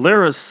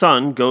 Lyra's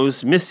son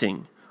goes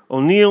missing.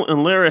 O'Neill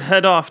and Lyra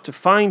head off to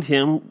find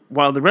him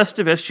while the rest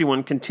of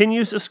SG-1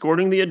 continues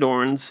escorting the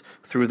Adorans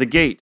through the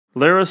gate.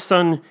 Lyra's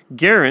son,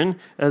 Garen,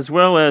 as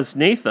well as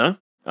Natha,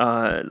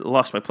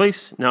 lost my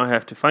place. Now I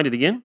have to find it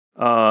again.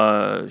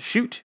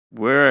 Shoot.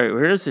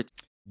 Where is it?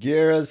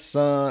 Lyra's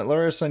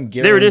son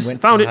Garen. There it is.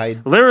 Found it.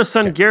 Hide. Lyra's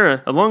son,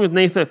 Garen, along with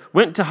Natha,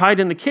 went to hide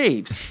in the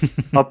caves,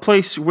 a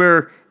place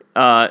where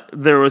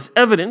there was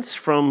evidence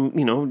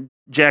from,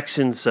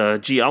 Jackson's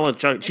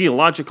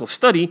geological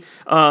study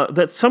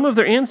that some of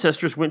their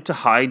ancestors went to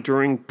hide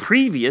during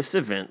previous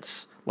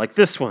events, like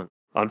this one.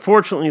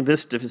 Unfortunately,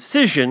 this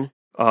decision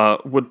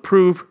would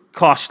prove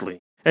costly.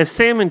 As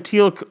Sam and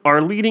Teal'c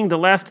are leading the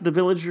last of the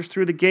villagers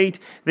through the gate,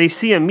 they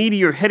see a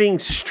meteor heading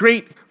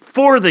straight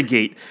for the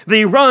gate.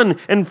 They run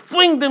and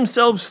fling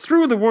themselves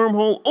through the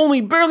wormhole,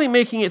 only barely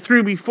making it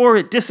through before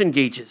it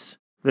disengages.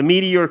 The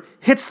meteor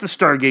hits the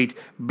Stargate,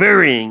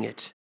 burying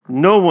it.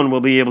 No one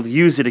will be able to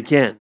use it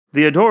again.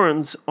 The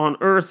Adorans on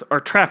Earth are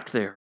trapped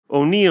there.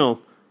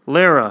 O'Neill,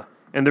 Lyra,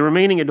 and the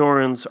remaining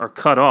Adorans are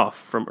cut off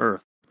from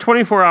Earth.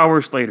 24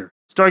 hours later,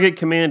 Stargate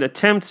Command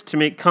attempts to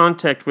make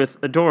contact with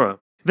Adora.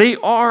 They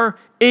are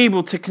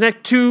able to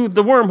connect to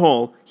the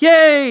wormhole.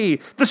 Yay!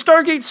 The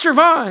Stargate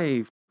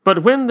survived!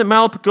 But when the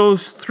Malp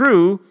goes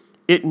through,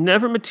 it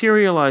never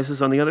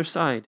materializes on the other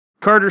side.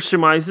 Carter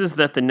surmises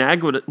that the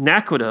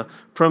Naquadah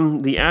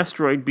from the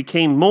asteroid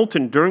became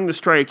molten during the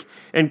strike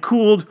and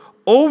cooled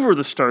over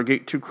the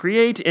Stargate to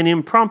create an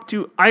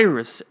impromptu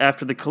iris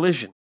after the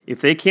collision. If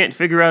they can't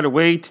figure out a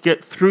way to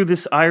get through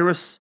this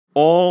iris,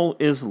 all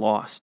is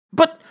lost.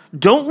 But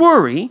don't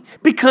worry,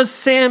 because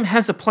Sam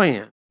has a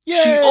plan.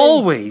 Yay! She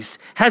always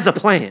has a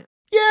plan.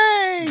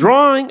 Yay!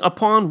 Drawing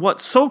upon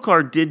what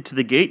Sokar did to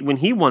the gate when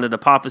he wanted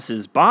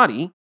Apophis's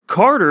body,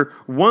 Carter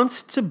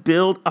wants to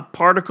build a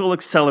particle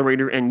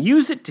accelerator and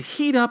use it to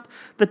heat up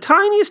the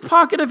tiniest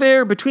pocket of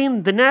air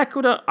between the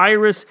Naquadah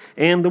iris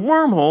and the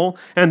wormhole,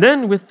 and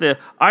then with the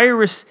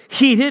iris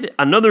heated,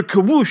 another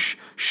kawoosh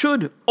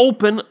should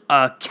open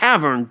a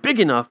cavern big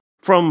enough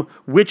from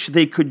which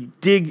they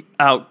could dig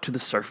out to the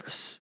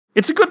surface.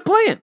 It's a good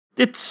plan.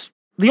 It's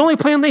the only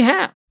plan they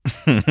have.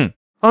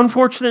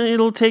 Unfortunately,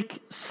 it'll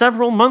take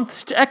several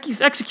months to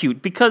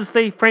execute because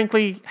they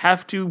frankly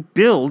have to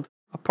build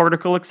a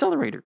particle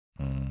accelerator.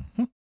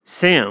 Mm-hmm.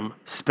 Sam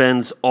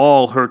spends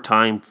all her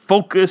time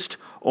focused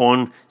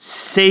on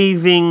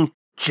saving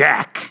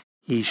Jack.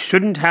 He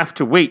shouldn't have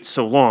to wait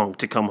so long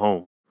to come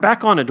home.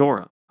 Back on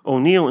Adora,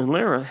 O'Neill and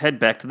Lara head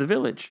back to the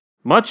village.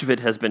 Much of it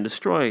has been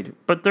destroyed,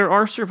 but there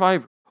are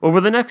survivors. Over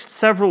the next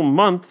several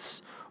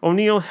months,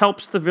 O'Neill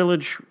helps the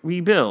village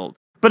rebuild.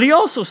 But he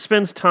also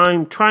spends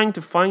time trying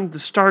to find the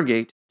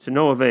Stargate to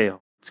no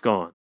avail. It's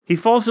gone. He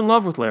falls in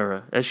love with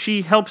Lara as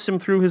she helps him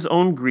through his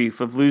own grief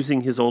of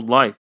losing his old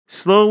life.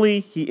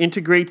 Slowly, he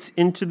integrates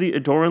into the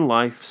Adoran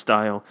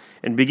lifestyle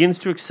and begins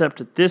to accept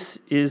that this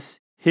is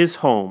his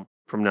home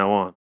from now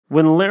on.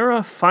 When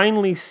Lara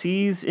finally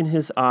sees in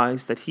his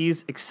eyes that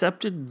he's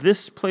accepted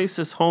this place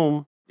as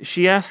home,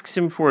 she asks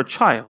him for a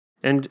child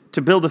and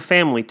to build a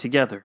family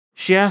together.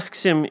 She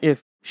asks him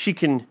if she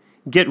can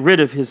get rid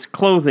of his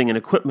clothing and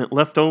equipment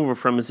left over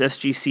from his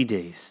SGC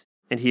days,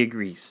 and he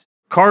agrees.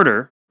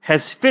 Carter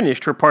has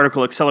finished her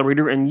particle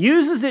accelerator and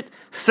uses it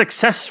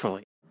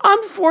successfully.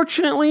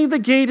 Unfortunately, the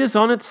gate is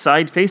on its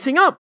side facing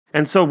up,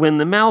 and so when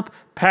the Malp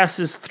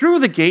passes through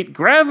the gate,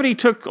 gravity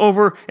took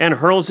over and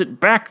hurls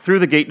it back through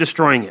the gate,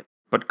 destroying it.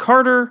 But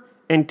Carter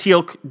and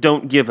Teal'c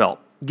don't give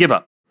up.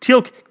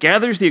 Teal'c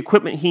gathers the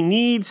equipment he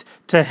needs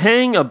to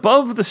hang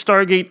above the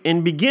Stargate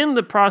and begin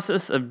the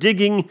process of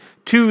digging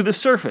to the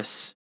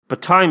surface.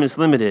 But time is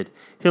limited.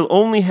 He'll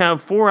only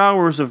have 4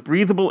 hours of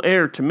breathable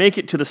air to make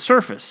it to the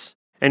surface.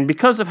 And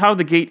because of how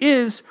the gate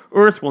is,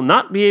 Earth will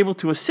not be able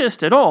to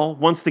assist at all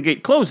once the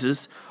gate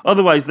closes,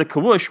 otherwise the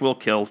Kawush will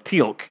kill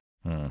Teal'c.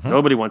 Mm-hmm.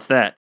 Nobody wants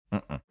that.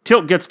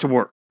 Teal'c gets to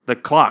work. The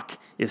clock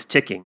is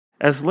ticking.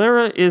 As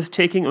Lara is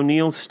taking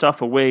O'Neill's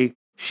stuff away,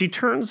 she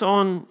turns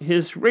on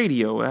his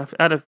radio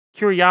out of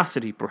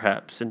curiosity,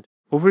 perhaps, and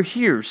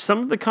overhears some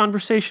of the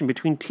conversation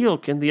between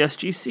Teal'c and the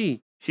SGC.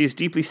 She is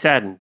deeply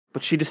saddened,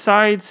 but she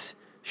decides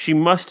she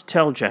must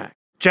tell Jack.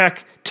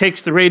 Jack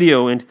takes the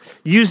radio and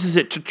uses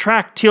it to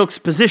track Teal'c's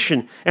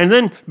position, and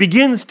then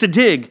begins to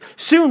dig.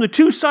 Soon the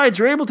two sides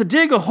are able to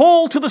dig a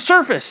hole to the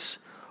surface.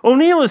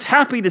 O'Neill is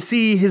happy to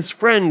see his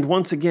friend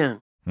once again.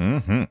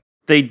 Mm-hmm.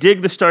 They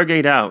dig the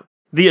Stargate out.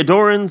 The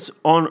Adorans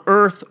on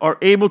Earth are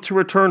able to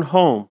return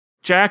home.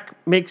 Jack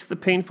makes the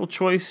painful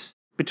choice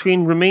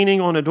between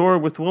remaining on Adora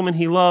with the woman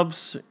he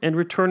loves and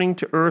returning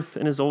to Earth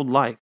and his old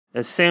life.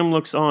 As Sam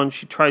looks on,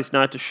 she tries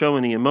not to show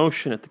any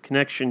emotion at the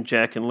connection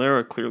Jack and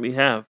Lara clearly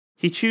have.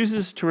 He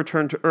chooses to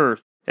return to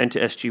Earth and to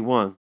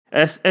SG-1.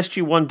 As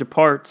SG-1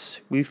 departs,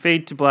 we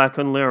fade to black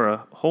on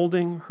Lara,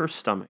 holding her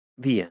stomach.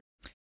 The end.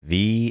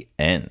 The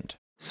end.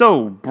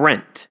 So,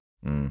 Brent.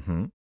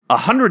 Mm-hmm.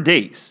 100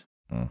 days.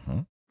 Mm-hmm.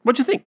 What'd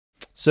you think?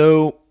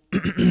 So,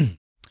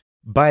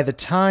 by the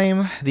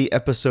time the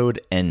episode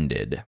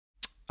ended,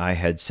 I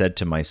had said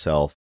to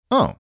myself,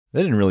 oh,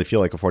 that didn't really feel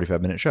like a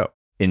 45-minute show.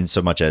 In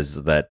so much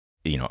as that,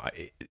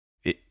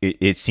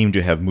 it seemed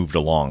to have moved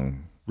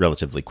along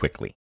relatively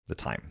quickly. The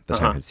time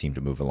had seemed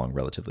to move along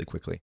relatively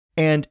quickly.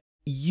 And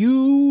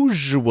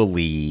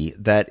usually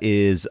that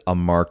is a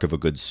mark of a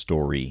good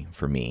story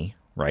for me,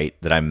 right?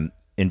 That I'm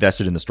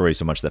invested in the story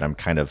so much that I'm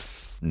kind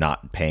of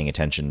not paying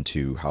attention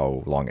to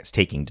how long it's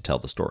taking to tell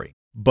the story.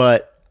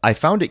 But I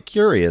found it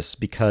curious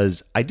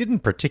because I didn't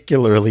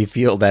particularly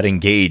feel that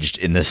engaged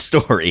in this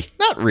story.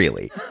 Not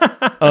really.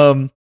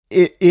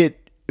 It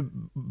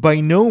by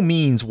no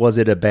means was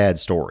it a bad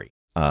story.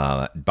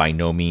 By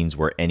no means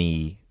were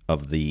any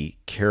of the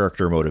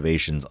character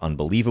motivations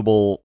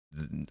unbelievable.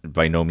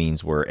 By no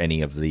means were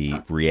any of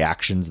the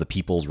reactions, the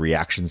people's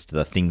reactions to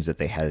the things that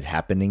they had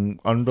happening,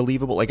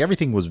 unbelievable. Like,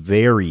 everything was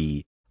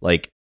very,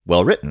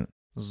 well written.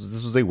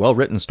 This was a well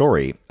written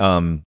story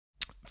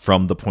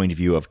from the point of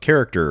view of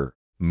character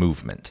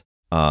movement.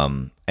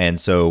 And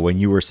so when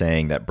you were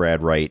saying that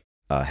Brad Wright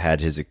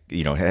had his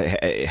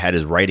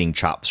writing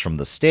chops from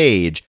the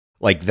stage,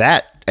 like,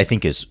 that I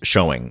think is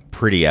showing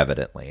pretty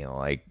evidently.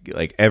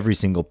 Like every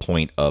single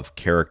point of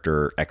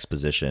character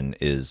exposition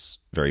is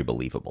very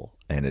believable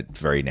and it's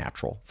very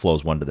natural,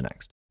 flows one to the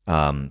next.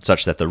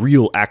 Such that the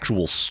real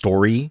actual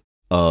story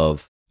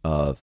of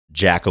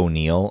Jack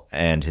O'Neill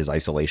and his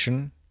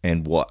isolation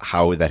and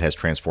how that has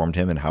transformed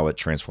him and how it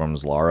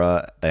transforms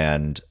Lara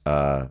and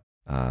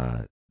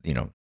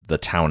the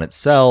town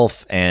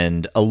itself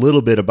and a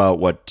little bit about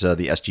what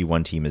the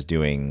SG-1 team is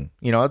doing.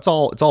 It's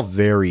all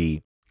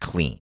very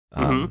clean.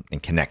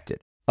 And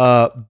connected.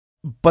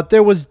 But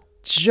there was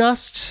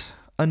just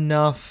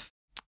enough,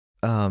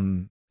 this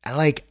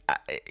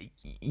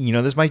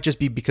might just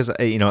be because,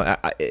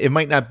 it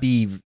might not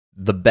be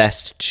the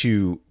best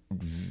to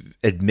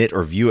admit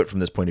or view it from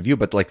this point of view,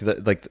 but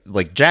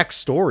like Jack's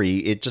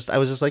story, I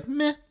was just like,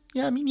 meh,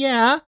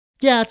 yeah,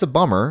 it's a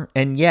bummer.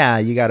 And yeah,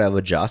 you got to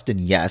adjust.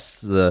 And yes,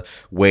 the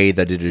way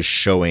that it is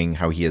showing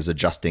how he is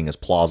adjusting is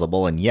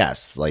plausible. And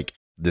yes,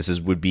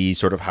 this would be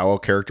sort of how a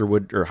character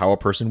would, or how a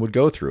person would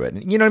go through it.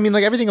 You know what I mean?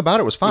 Like, everything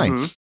about it was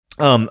fine.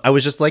 Mm-hmm. I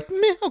was just like,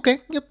 meh,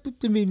 okay. Yep.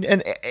 I mean,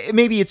 and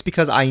maybe it's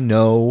because I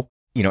know,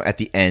 at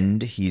the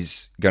end,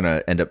 he's going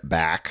to end up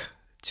back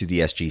to the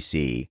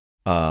SGC.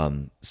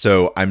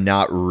 So I'm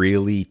not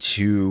really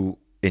too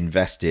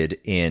invested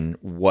in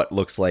what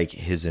looks like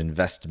his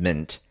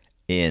investment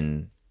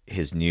in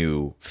his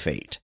new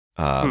fate.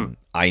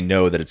 I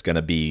know that it's going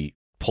to be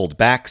pulled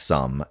back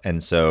some,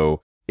 and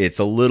so it's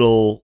a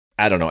little,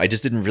 I don't know, I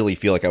just didn't really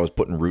feel like I was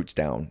putting roots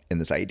down in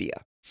this idea.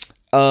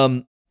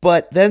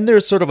 But then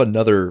there's sort of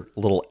another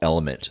little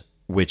element,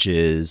 which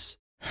is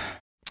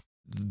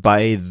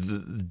by the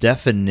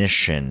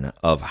definition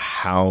of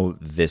how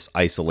this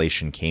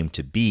isolation came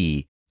to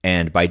be,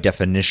 and by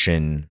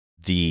definition,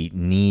 the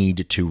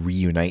need to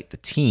reunite the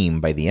team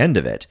by the end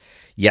of it,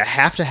 you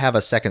have to have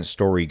a second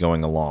story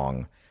going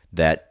along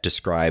that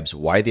describes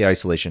why the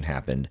isolation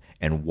happened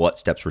and what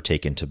steps were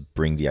taken to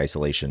bring the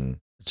isolation,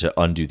 to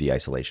undo the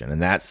isolation. And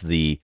that's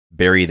the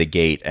bury the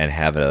gate and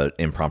have an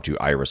impromptu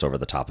iris over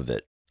the top of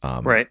it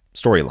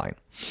storyline.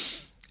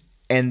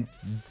 And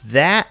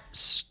that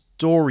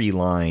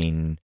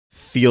storyline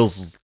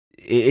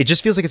it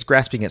just feels like it's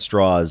grasping at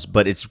straws,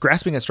 but it's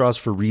grasping at straws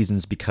for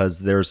reasons because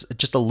there's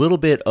just a little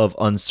bit of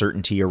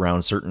uncertainty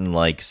around certain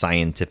like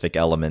scientific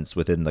elements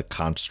within the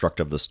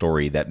construct of the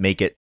story that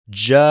make it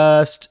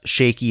just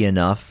shaky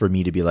enough for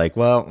me to be like,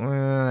 well,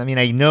 I mean,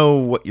 I know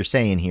what you're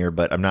saying here,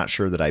 but I'm not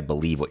sure that I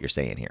believe what you're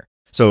saying here.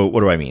 So what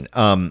do I mean?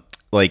 Sam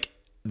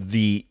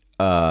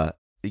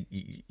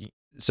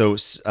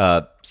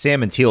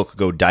and Teal'c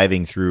go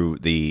diving through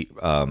the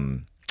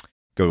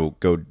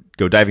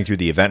go diving through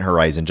the event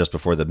horizon just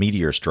before the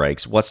meteor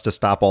strikes. What's to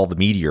stop all the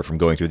meteor from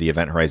going through the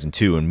event horizon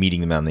too and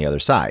meeting them on the other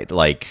side?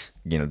 Like,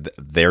 you know,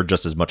 they're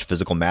just as much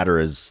physical matter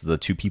as the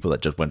two people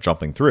that just went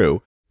jumping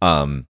through.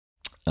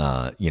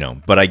 You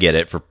know, but I get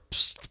it. For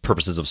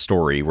purposes of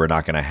story, we're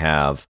not going to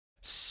have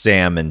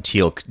Sam and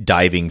Teal'c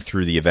diving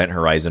through the event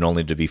horizon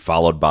only to be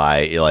followed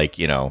by, like,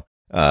 you know,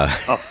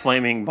 a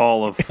flaming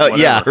ball of whatever.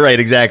 Yeah, right,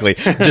 exactly,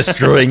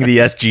 destroying the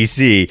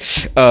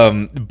SGC.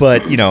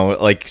 But you know,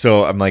 like,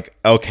 so I'm like,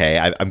 okay,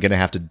 I'm gonna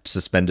have to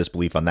suspend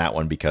disbelief on that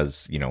one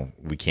because, you know,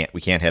 we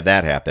can't have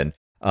that happen.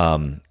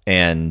 So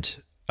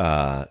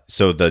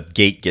the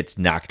gate gets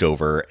knocked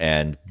over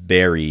and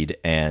buried,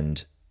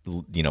 and,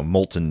 you know,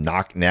 molten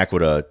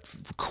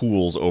Naquadah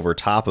cools over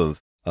top of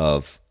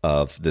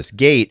this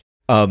gate.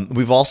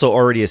 We've also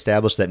already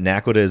established that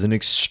Naquadah is an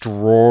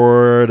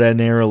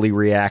extraordinarily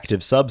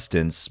reactive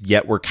substance,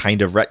 yet we're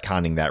kind of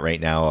retconning that right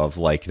now of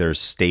like there's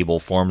stable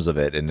forms of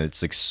it, and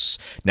it's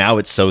now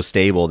it's so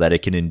stable that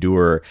it can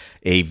endure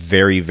a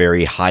very,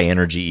 very high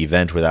energy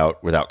event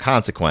without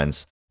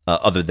consequence,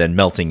 other than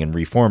melting and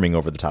reforming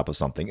over the top of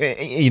something.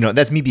 You know,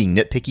 that's me being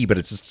nitpicky, but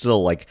it's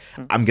still like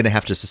I'm going to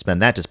have to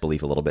suspend that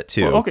disbelief a little bit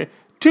too. Well, okay,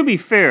 to be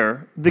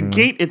fair, the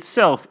gate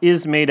itself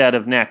is made out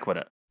of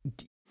Naquadah.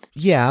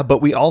 Yeah,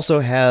 but we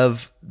also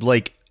have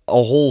like a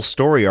whole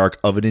story arc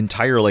of an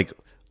entire like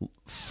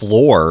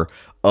floor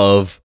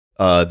of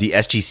the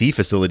SGC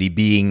facility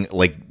being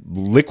like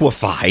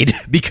liquefied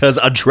because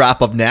a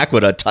drop of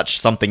Naquadah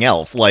touched something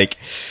else. Like,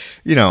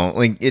 you know,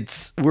 like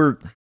we're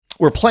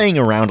playing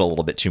around a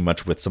little bit too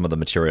much with some of the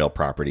material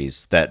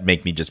properties that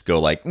make me just go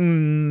like,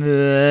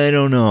 I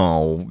don't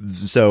know.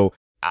 So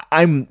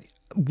I'm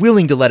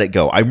willing to let it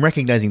go. I'm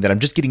recognizing that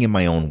I'm just getting in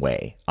my own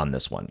way on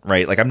this one,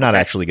 right? Like, I'm not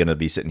actually going to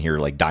be sitting here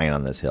like dying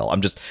on this hill.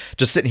 I'm just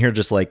sitting here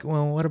just like,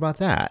 well, what about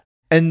that?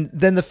 And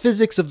then the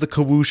physics of the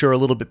Kawoosh are a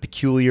little bit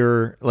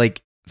peculiar.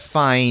 Like,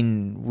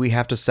 fine, we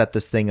have to set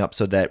this thing up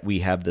so that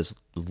we have this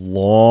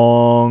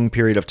long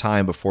period of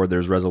time before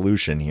there's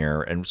resolution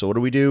here. And so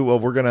what do? Well,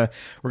 we're going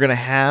to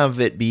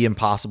have it be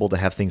impossible to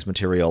have things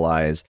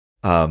materialize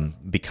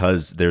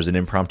because there's an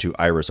impromptu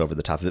iris over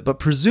the top of it. But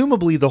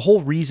presumably the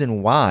whole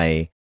reason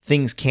why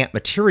things can't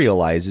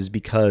materialize is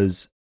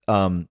because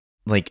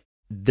like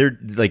they're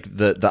like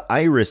the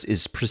iris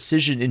is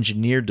precision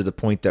engineered to the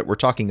point that we're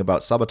talking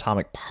about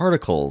subatomic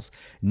particles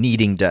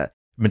needing to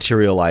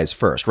materialize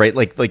first, right?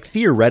 Like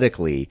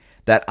theoretically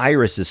that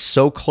iris is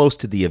so close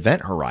to the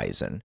event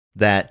horizon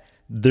that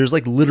there's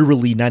like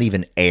literally not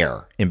even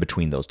air in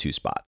between those two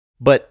spots.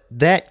 But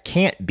that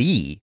can't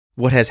be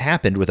what has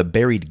happened with a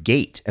buried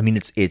gate. I mean,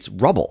 it's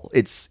rubble.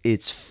 It's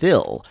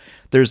fill.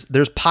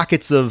 There's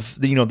pockets of,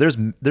 you know,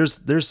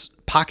 there's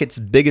pockets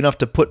big enough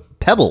to put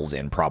pebbles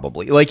in,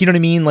 probably. Like, you know what I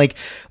mean? Like,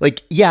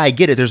 yeah, I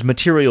get it. There's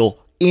material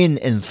in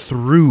and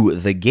through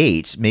the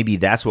gate. Maybe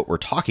that's what we're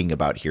talking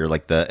about here.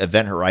 Like the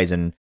event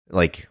horizon,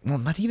 like, well,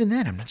 not even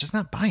that. I'm just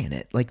not buying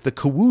it. Like the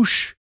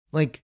Kawoosh,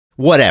 like,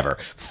 whatever.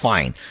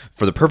 Fine.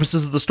 For the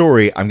purposes of the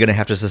story, I'm going to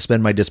have to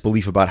suspend my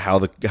disbelief about how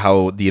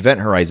the event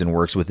horizon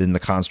works within the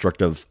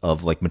construct of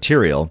like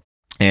material.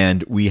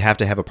 And we have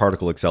to have a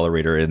particle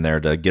accelerator in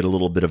there to get a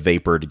little bit of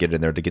vapor to get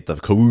in there to get the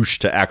Kawoosh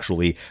to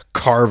actually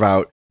carve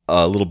out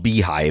a little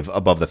beehive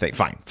above the thing.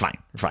 Fine.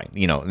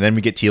 You know, and then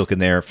we get Teal'c in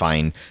there.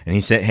 Fine. And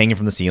he's hanging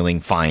from the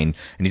ceiling. Fine.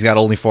 And he's got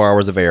only 4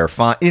 hours of air.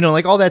 Fine. You know,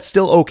 like all that's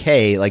still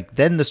okay. Like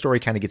then the story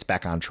kind of gets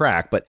back on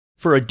track. But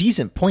for a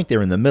decent point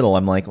there in the middle,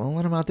 I'm like, well,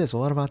 what about this?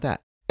 Well, what about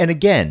that? And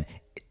again,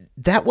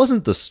 that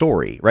wasn't the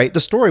story, right? The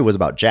story was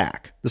about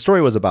Jack. The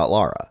story was about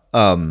Lara.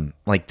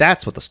 Like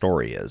that's what the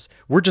story is.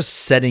 We're just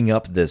setting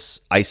up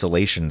this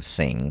isolation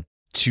thing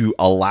to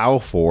allow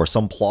for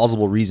some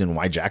plausible reason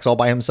why Jack's all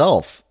by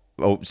himself,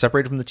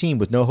 separated from the team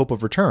with no hope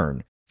of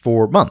return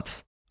for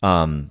months.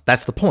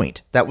 That's the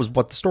point. That was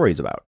what the story is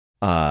about.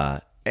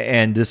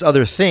 And this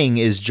other thing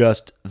is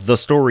just the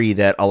story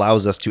that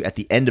allows us to, at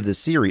the end of this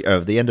series,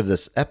 of the end of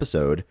this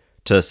episode,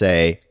 to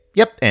say,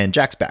 yep, and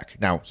Jack's back.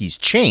 Now, he's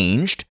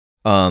changed.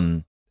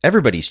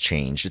 Everybody's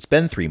changed. It's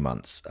been 3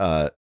 months.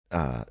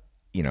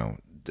 You know,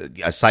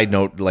 a side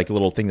note, like a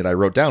little thing that I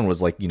wrote down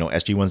was like, you know,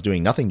 SG-1's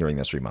doing nothing during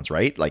those 3 months,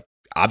 right? Like,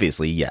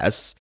 obviously,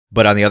 yes.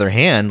 But on the other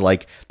hand,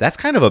 like, that's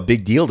kind of a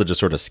big deal to just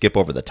sort of skip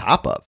over the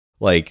top of.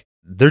 Like,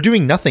 they're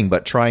doing nothing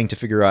but trying to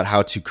figure out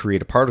how to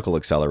create a particle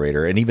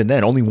accelerator, and even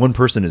then, only one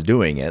person is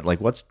doing it.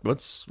 Like, what's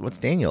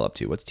Daniel up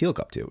to? What's Teal'c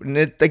up to? And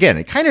it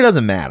kind of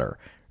doesn't matter,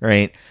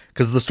 right?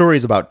 Because the story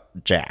is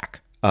about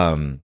Jack.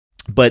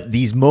 But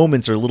these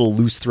moments are little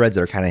loose threads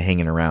that are kind of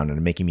hanging around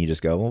and making me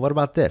just go, well, what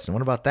about this? And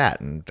what about that?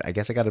 And I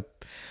guess I got to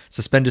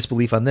suspend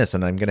disbelief on this,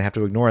 and I'm going to have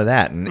to ignore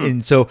that.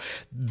 And so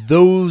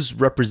those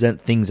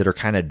represent things that are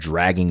kind of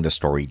dragging the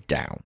story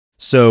down.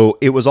 So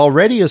it was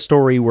already a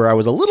story where I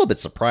was a little bit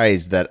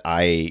surprised that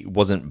I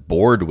wasn't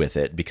bored with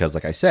it because,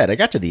 like I said, I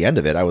got to the end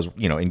of it. I was,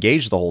 you know,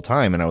 engaged the whole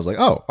time, and I was like,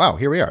 oh, wow,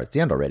 here we are. It's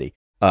the end already.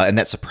 And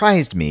that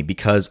surprised me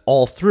because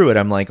all through it,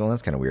 I'm like, well,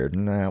 that's kind of weird.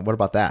 What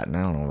about that? And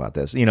I don't know about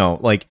this. You know,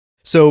 like,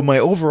 so my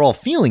overall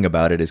feeling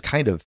about it is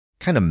kind of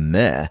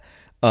meh.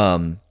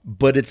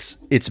 But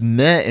it's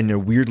meh in a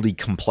weirdly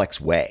complex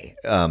way.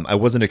 I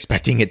wasn't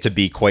expecting it to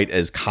be quite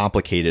as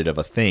complicated of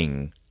a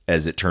thing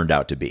as it turned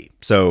out to be.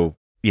 So,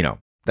 you know,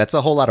 that's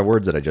a whole lot of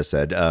words that I just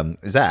said.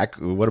 Zach,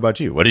 what about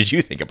you? What did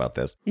you think about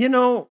this? You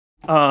know,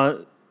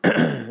 I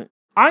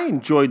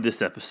enjoyed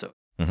this episode.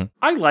 Mm-hmm.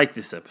 I like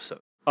this episode.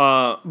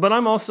 But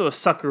I'm also a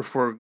sucker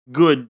for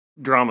good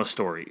drama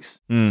stories.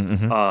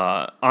 Mm-hmm.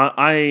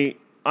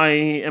 I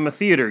am a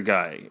theater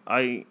guy.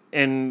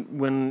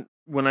 When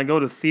I go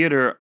to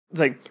theater,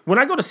 it's like when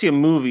I go to see a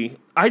movie,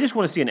 I just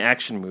want to see an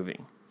action movie.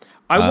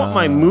 I want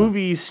my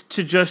movies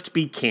to just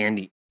be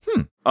candy.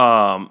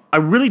 I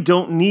really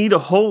don't need a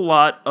whole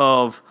lot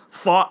of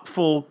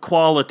thoughtful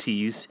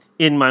qualities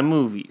in my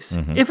movies.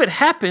 Mm-hmm. If it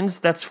happens,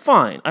 that's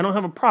fine. I don't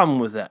have a problem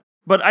with that.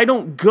 But I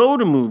don't go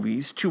to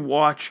movies to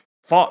watch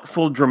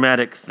thoughtful,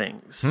 dramatic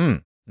things.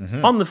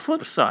 Mm-hmm. On the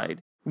flip side,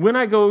 when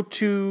I go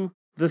to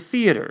the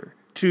theater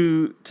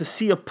to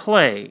see a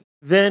play,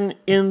 then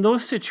in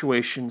those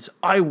situations,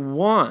 I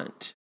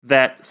want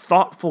that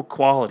thoughtful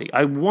quality.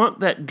 I want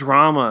that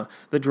drama,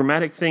 the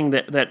dramatic thing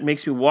that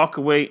makes me walk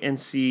away and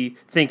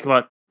think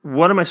about,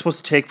 what am I supposed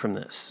to take from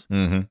this?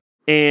 Mm-hmm.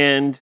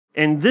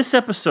 And this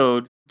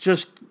episode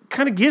just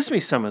kind of gives me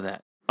some of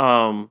that.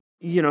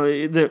 You know,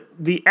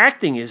 the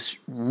acting is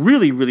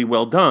really, really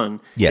well done.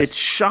 Yes. It's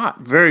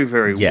shot very,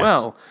 very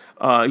well.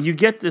 You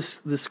get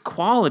this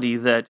quality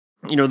that,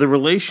 you know, the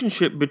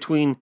relationship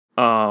between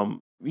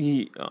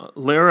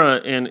Lara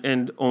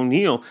and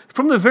O'Neill,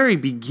 from the very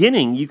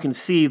beginning, you can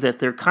see that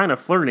they're kind of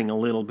flirting a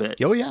little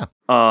bit. Oh, yeah.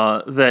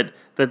 That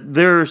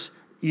there's,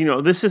 you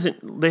know,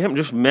 they haven't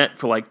just met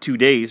for like 2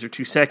 days or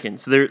 2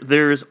 seconds.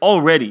 There's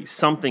already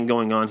something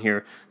going on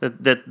here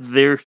that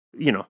they're,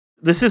 you know,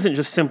 this isn't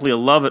just simply a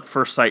love at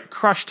first sight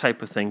crush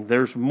type of thing.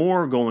 There's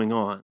more going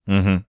on.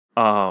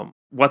 Mm-hmm.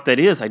 What that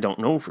is, I don't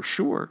know for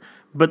sure,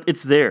 but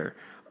it's there.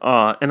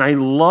 And I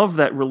love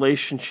that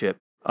relationship.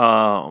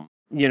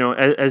 You know,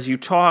 as you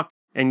talk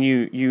and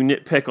you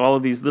nitpick all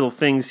of these little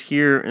things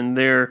here and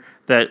there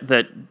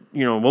that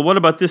you know, well, what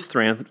about this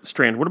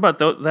strand? What about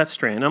that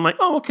strand? I'm like,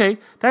 oh, okay,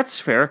 that's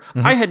fair.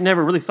 Mm-hmm. I had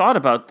never really thought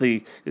about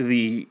the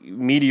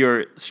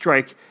meteor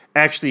strike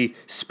actually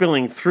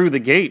spilling through the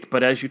gate,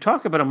 but as you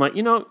talk about it, I'm like,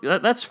 you know,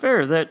 that's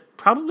fair. That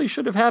probably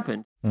should have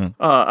happened.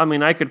 I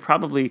mean, I could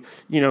probably,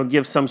 you know,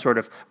 give some sort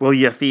of, well,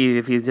 yeah, if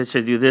you just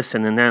do this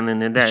and then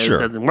that, sure. It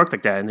doesn't work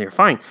like that, and they're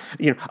fine.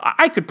 You know,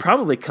 I could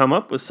probably come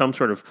up with some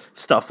sort of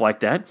stuff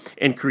like that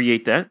and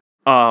create that.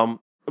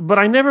 But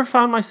I never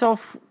found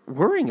myself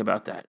worrying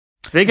about that.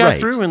 They got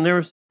through, and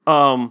there's,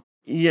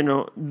 you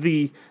know,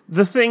 the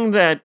thing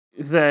that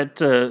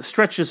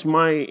stretches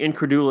my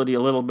incredulity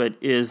a little bit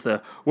is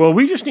well,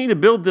 we just need to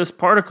build this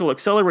particle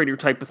accelerator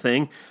type of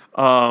thing,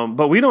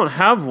 but we don't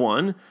have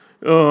one.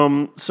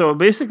 So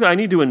basically, I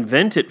need to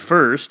invent it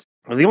first.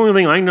 The only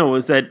thing I know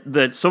is that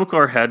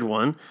Sokar had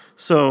one.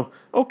 So,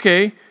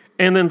 okay.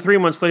 And then 3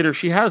 months later,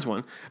 she has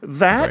one.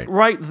 That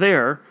right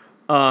there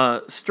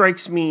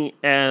strikes me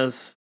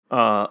as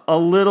a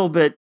little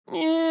bit,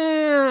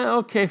 yeah,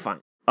 okay, fine.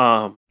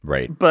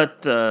 Right.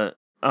 But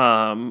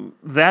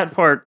that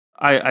part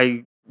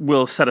I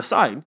will set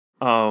aside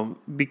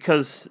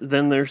because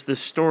then there's this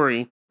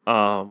story.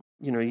 You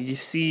know, you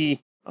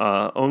see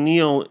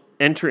O'Neill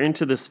enter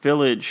into this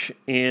village,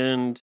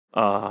 and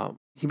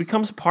he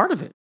becomes a part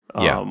of it.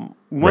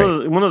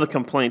 One of the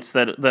complaints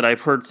that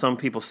I've heard some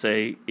people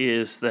say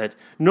is that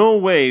no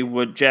way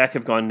would Jack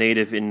have gone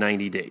native in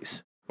 90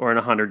 days or in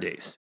 100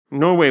 days.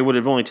 No way would it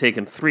have only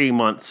taken 3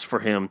 months for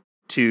him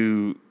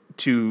to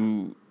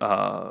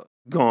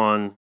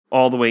gone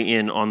all the way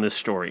in on this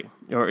story,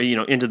 or, you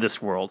know, into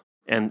this world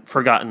and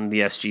forgotten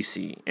the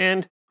SGC.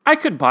 And I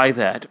could buy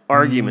that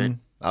argument.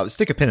 I'll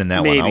stick a pin in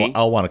that Maybe. one.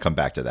 I'll want to come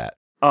back to that.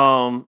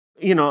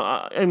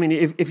 I mean,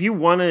 if you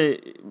want to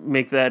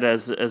make that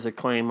as a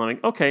claim,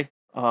 like, okay,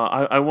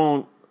 I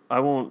won't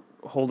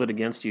hold it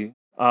against you.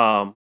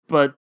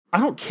 But I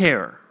don't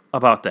care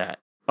about that.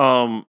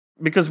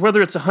 Because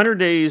whether it's 100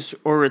 days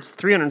or it's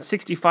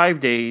 365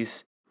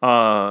 days,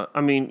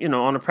 I mean,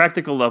 on a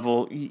practical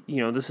level,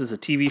 this is a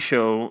TV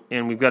show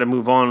and we've got to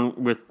move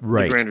on with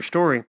the grander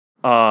story.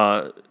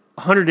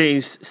 100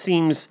 days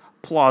seems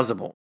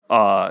plausible.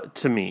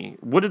 To me,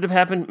 would it have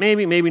happened?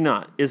 Maybe, maybe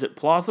not. Is it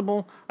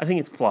plausible? I think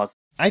it's plausible.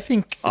 I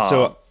think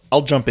so.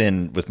 I'll jump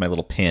in with my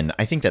little pin.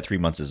 I think that 3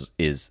 months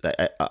is.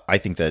 I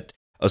think that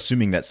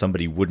assuming that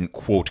somebody wouldn't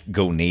quote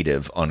go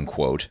native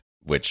unquote,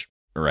 which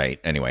right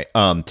anyway.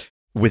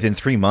 Within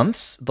 3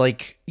 months,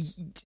 like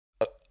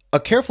a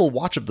careful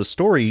watch of the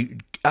story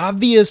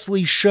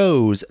obviously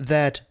shows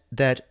that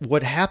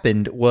what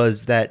happened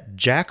was that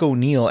Jack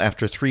O'Neill,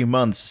 after 3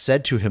 months,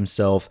 said to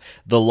himself,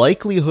 the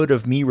likelihood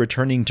of me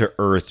returning to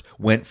Earth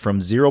went from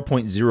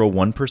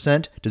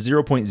 0.01% to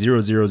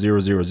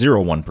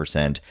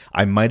 0.000001%.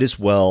 I might as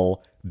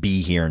well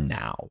be here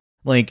now.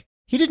 Like,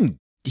 he didn't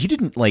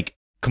like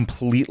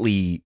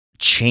completely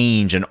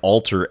change and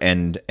alter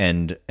and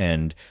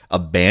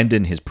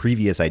abandon his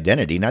previous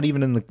identity, not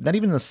even in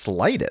the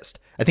slightest.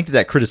 I think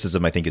that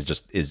criticism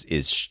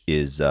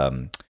is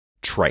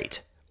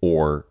trite,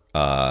 or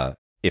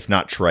if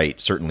not trite,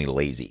 certainly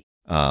lazy.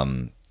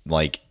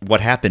 Like,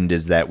 what happened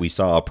is that we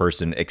saw a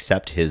person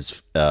accept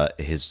his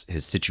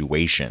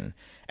situation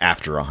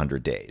after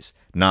 100 days,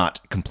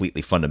 not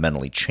completely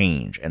fundamentally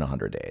change in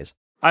 100 days.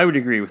 I would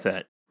agree with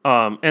that.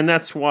 And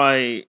that's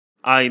why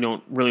I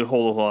don't really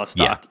hold a lot of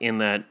stock in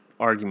that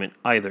argument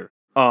either.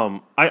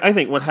 I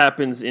think what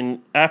happens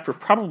after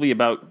probably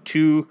about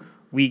 2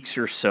 weeks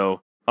or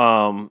so,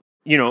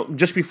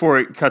 just before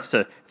it cuts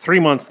to 3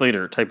 months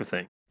later type of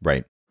thing.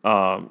 Right.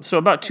 So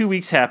about 2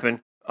 weeks go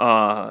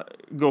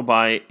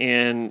by,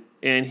 and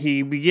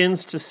he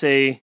begins to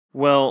say,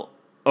 well,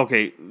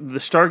 okay, the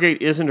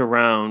Stargate isn't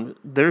around.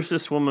 There's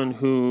this woman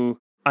who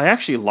I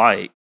actually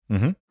like.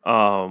 Mm-hmm.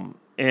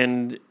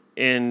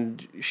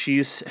 And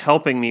she's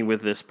helping me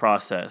with this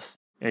process.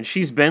 And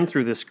she's been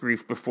through this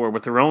grief before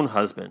with her own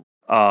husband.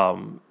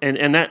 And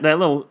that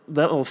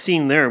little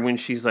scene there when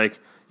she's like,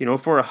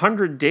 for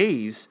 100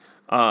 days,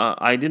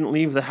 I didn't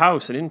leave the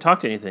house. I didn't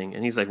talk to anything.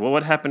 And he's like, well,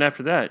 what happened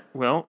after that?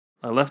 Well,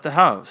 I left the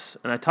house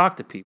and I talked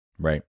to people.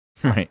 Right.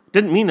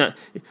 Didn't mean that.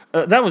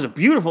 That was a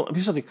beautiful.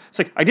 It's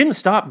like I didn't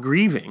stop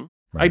grieving.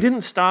 Right. I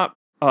didn't stop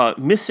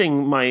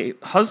missing my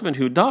husband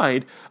who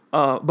died.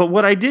 But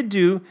what I did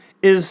do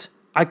is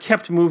I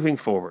kept moving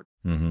forward.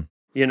 Mm-hmm.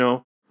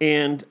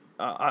 And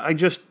I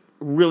just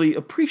really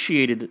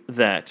appreciated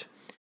that.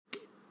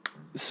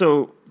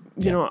 So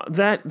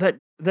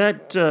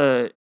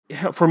that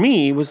for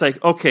me was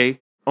like, okay,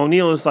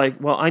 O'Neill is like,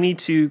 well, I need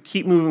to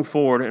keep moving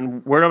forward.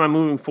 And where am I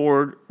moving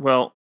forward?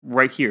 Well,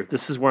 right here.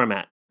 This is where I'm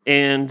at.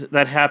 And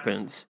that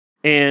happens.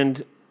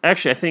 And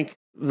actually, I think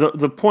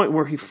the point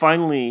where he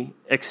finally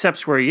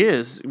accepts where he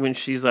is, when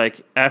she's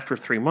like, after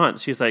 3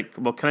 months, she's like,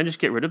 well, can I just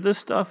get rid of this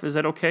stuff? Is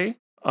that okay?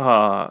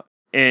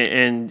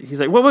 And he's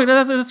like, well, wait,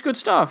 that's good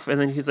stuff. And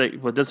then he's like,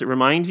 well, does it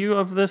remind you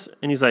of this?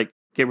 And he's like,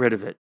 get rid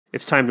of it.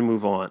 It's time to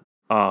move on.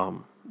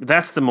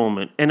 That's the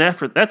moment. And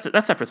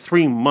that's after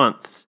 3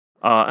 months.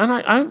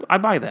 And I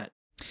buy that.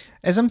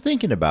 As I'm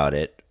thinking about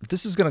it,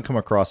 this is going to come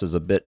across as a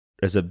bit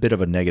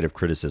of a negative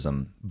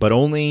criticism, but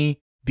only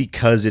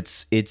because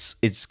it's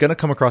going to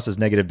come across as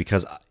negative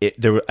because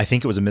I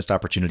think it was a missed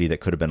opportunity that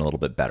could have been a little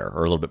bit better or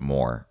a little bit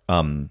more.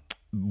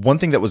 One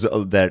thing that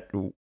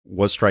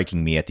was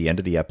striking me at the end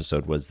of the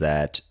episode was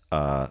that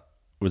how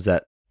is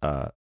it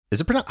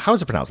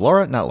pronounced?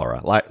 Laura? Not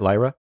Laura.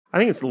 Lyra? I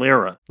think it's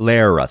Lara.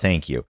 Lara,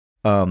 thank you.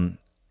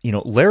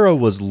 Lara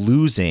was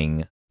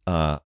losing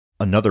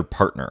another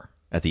partner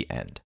at the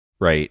end,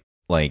 right?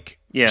 Like,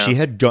 yeah. she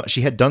had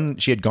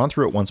gone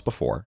through it once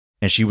before,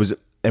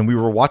 and we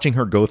were watching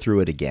her go through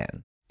it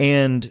again.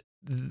 And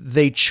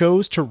they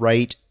chose to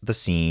write the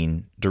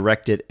scene,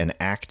 direct it, and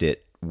act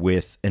it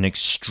with an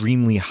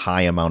extremely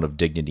high amount of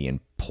dignity and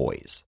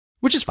poise,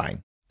 which is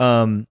fine.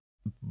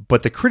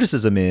 But the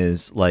criticism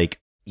is like,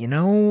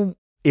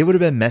 it would have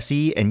been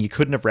messy and you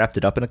couldn't have wrapped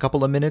it up in a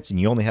couple of minutes and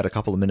you only had a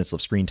couple of minutes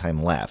of screen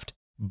time left.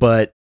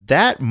 But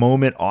that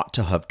moment ought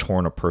to have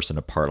torn a person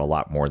apart a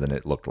lot more than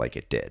it looked like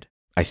it did,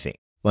 I think.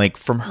 Like,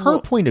 from her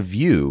point of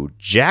view,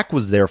 Jack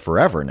was there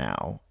forever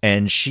now,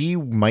 and she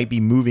might be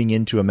moving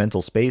into a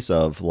mental space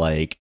of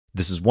like,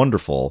 this is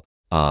wonderful.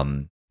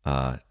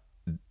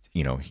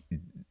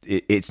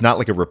 It's not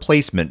like a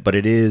replacement, but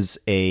it is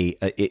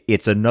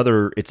it's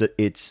another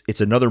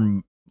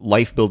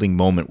life building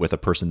moment with a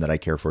person that I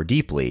care for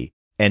deeply,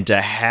 and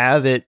to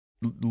have it,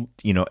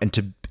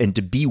 and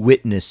to be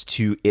witness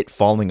to it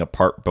falling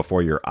apart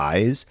before your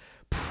eyes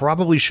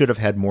probably should have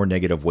had more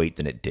negative weight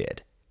than it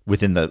did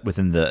within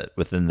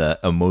the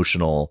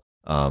emotional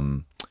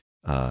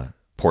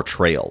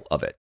portrayal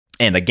of it.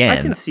 And again,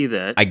 I can see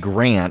that. I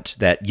grant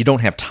that you don't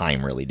have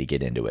time really to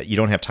get into it. You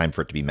don't have time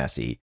for it to be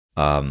messy.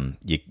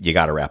 you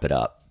got to wrap it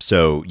up.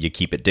 So you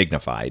keep it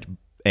dignified,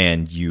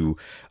 and you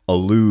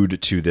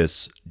allude to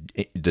this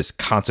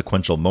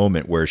consequential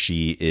moment where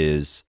she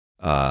is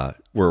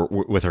where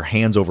with her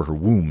hands over her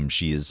womb,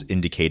 she is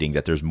indicating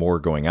that there's more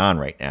going on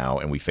right now,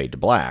 and we fade to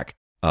black.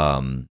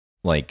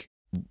 Like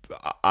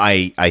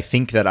I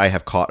think that I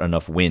have caught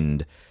enough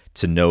wind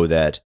to know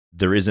that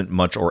there isn't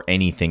much or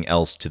anything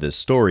else to this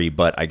story,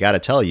 but I got to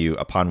tell you,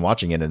 upon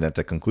watching it and at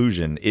the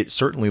conclusion, it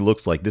certainly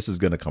looks like this is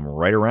going to come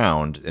right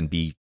around and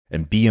be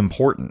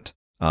important,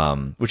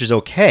 which is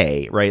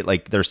okay, right?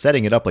 Like they're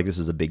setting it up like this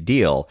is a big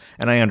deal,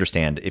 and I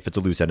understand if it's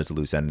a loose end, it's a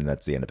loose end, and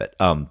that's the end of it.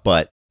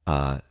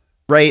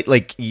 Right,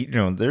 like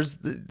there's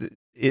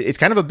it's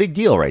kind of a big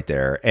deal right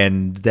there,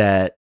 and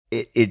that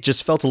it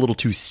just felt a little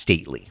too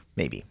stately.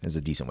 Maybe is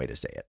a decent way to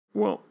say it.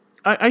 Well,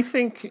 I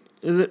think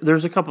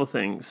there's a couple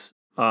things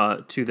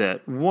to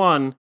that.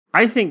 One,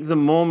 I think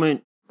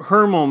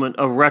her moment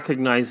of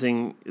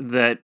recognizing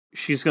that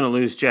she's going to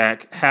lose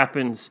Jack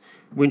happens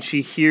when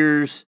she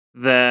hears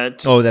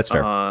that. Oh, that's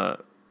fair.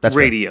 That's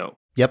radio. Fair.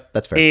 Yep,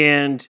 that's fair.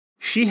 And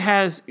she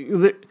has.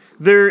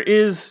 There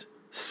is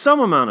some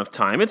amount of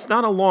time. It's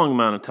not a long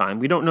amount of time.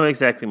 We don't know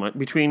exactly much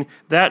between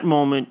that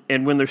moment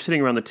and when they're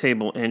sitting around the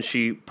table and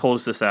she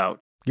pulls this out.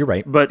 You're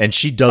right. But and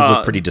she does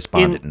look pretty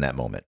despondent in that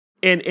moment.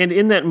 And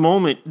in that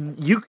moment,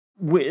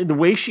 the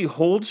way she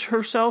holds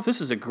herself,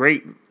 this is a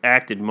great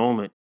acted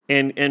moment.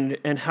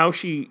 And how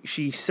she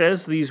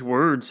says these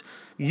words,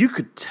 you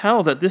could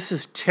tell that this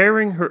is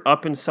tearing her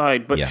up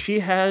inside, but she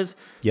has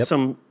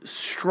some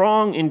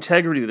strong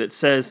integrity that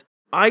says,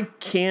 I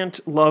can't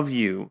love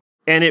you,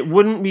 and it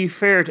wouldn't be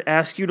fair to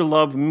ask you to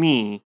love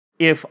me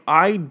if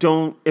I'm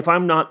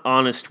not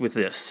honest with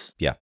this.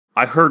 Yeah.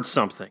 I heard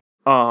something.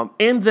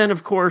 And then,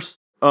 of course,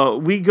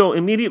 we go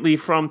immediately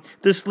from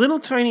this little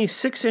tiny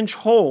 6-inch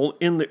hole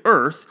in the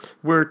earth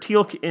where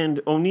Teal'c and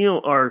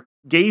O'Neill are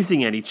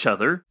gazing at each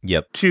other.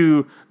 Yep.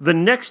 To the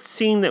next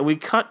scene that we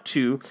cut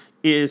to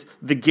is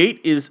the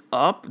gate is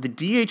up, the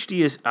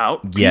DHD is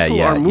out,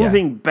 people are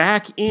moving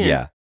back in.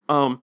 Yeah.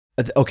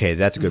 Okay,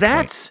 that's a good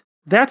point.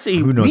 That's a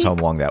who knows week how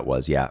long that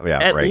was? Yeah,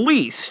 at right.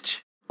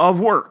 least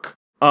of work.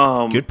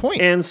 Good point.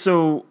 And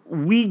so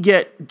we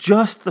get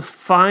just the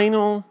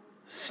final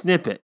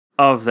snippet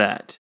of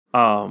that.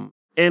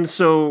 And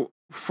so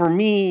for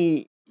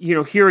me,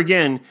 here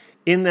again,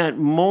 in that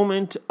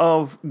moment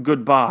of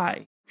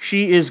goodbye,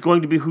 she is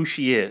going to be who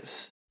she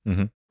is,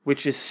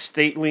 which is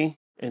stately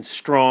and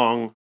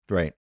strong.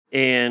 Right.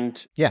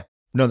 And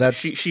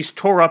she's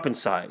tore up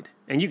inside,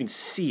 and you can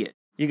see it.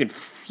 You can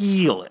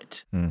feel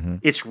it. Mm-hmm.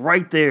 It's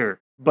right there.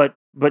 But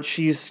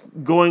she's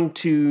going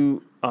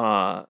to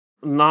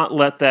not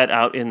let that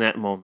out in that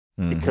moment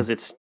because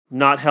it's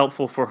not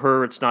helpful for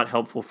her. It's not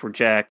helpful for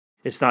Jack.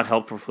 It's not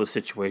helpful for the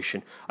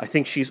situation. I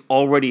think she's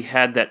already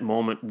had that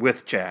moment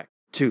with Jack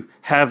to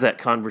have that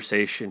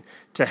conversation,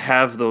 to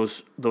have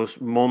those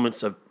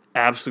moments of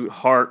absolute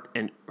hurt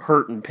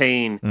and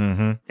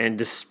pain and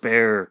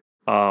despair.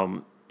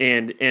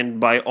 And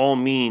by all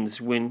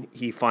means, when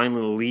he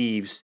finally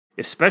leaves,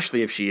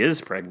 especially if she is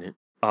pregnant,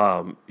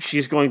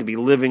 she's going to be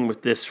living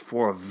with this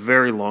for a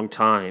very long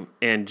time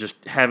and just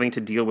having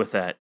to deal with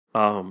that.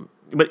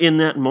 But in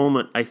that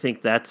moment, I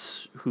think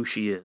that's who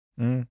she is.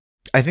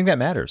 I think that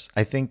matters.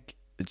 I think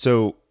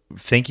so.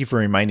 Thank you for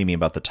reminding me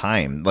about the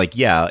time. Like,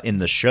 in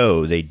the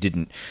show, they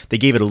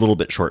gave it a little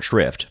bit short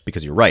shrift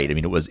because you're right. I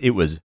mean, it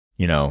was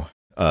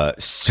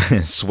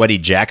sweaty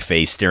Jack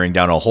face staring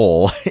down a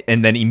hole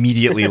and then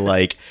immediately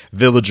like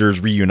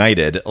villagers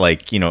reunited,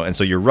 and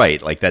so you're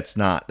right. Like that's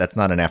not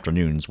an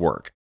afternoon's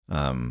work.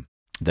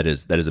 That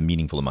is a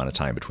meaningful amount of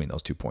time between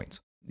those 2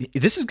 points.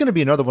 This is going to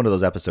be another one of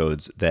those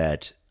episodes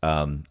that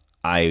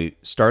I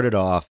started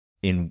off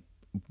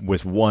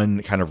with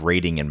one kind of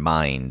rating in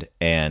mind,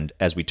 and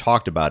as we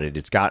talked about it,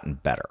 it's gotten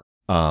better.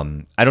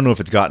 I don't know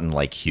if it's gotten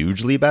like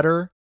hugely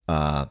better,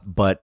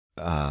 but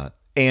back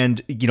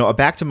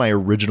to my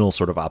original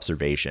sort of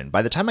observation.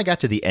 By the time I got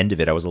to the end of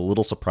it, I was a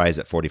little surprised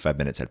that 45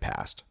 minutes had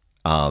passed.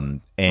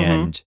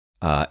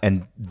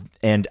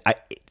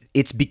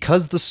 It's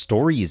because the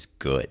story is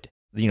good.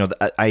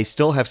 I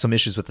still have some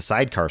issues with the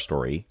sidecar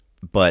story,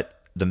 but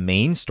the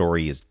main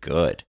story is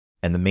good,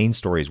 and the main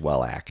story is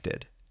well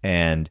acted.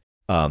 And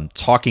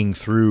talking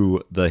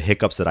through the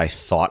hiccups that I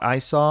thought I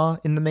saw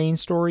in the main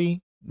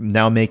story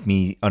now make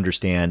me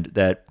understand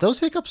that those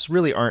hiccups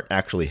really aren't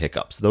actually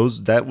hiccups.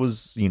 That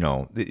was,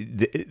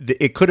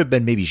 it could have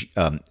been maybe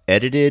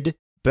edited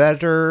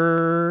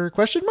better, ?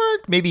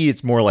 Maybe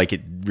it's more like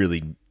it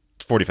really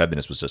 45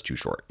 minutes was just too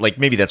short. Like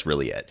maybe that's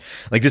really it.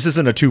 Like this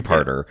isn't a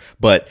two-parter,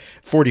 but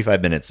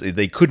 45 minutes,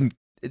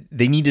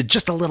 they needed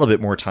just a little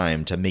bit more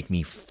time to make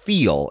me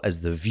feel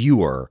as the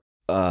viewer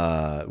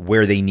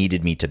where they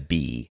needed me to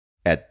be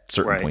at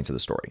certain points of the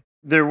story.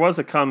 There was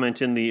a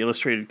comment in the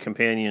Illustrated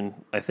Companion,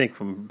 I think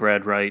from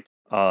Brad Wright,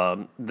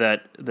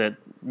 that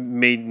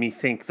made me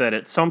think that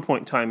at some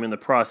point in time in the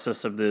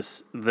process of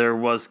this, there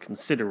was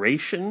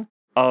consideration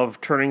of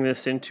turning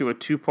this into a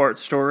 2-part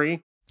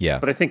story. Yeah.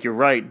 But I think you're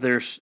right.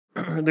 There's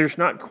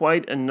not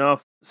quite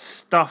enough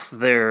stuff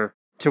there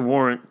to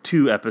warrant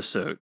 2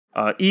 episodes.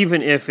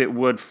 Even if it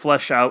would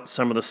flesh out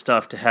some of the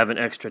stuff to have an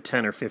extra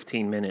 10 or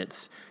 15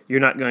 minutes,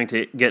 you're not going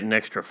to get an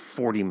extra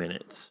 40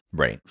 minutes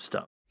Right. of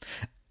stuff.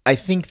 I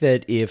think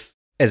that if,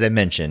 as I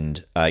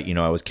mentioned,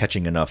 I was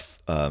catching enough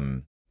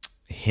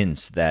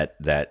hints that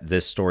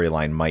this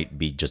storyline might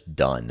be just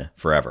done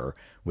forever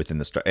within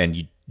the story, and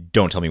you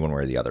don't tell me one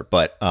way or the other.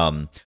 But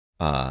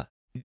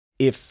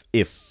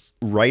if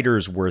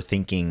writers were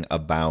thinking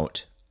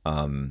about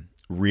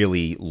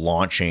really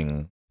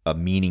launching a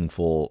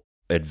meaningful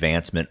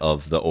advancement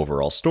of the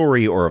overall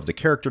story or of the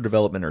character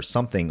development or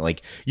something,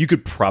 like, you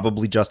could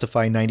probably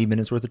justify 90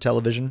 minutes worth of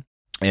television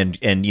and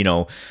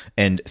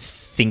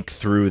think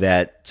through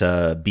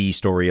that B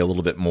story a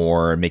little bit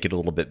more and make it a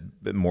little bit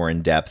more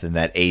in depth, and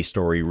that A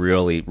story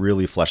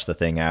really flesh the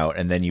thing out,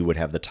 and then you would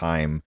have the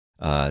time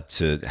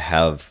to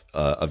have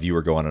a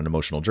viewer go on an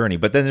emotional journey.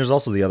 But then there's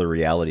also the other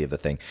reality of the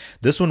thing.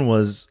 This one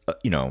was,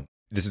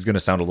 this is going to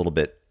sound a little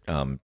bit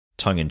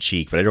tongue in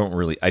cheek, but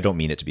I don't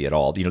mean it to be at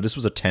all. This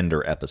was a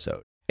tender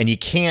episode, and you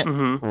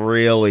can't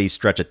really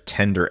stretch a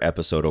tender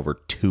episode over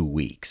 2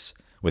 weeks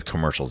with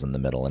commercials in the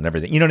middle and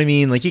everything. You know what I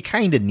mean? Like, you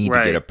kind of need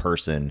to get a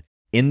person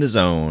in the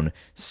zone,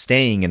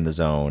 staying in the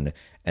zone,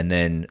 and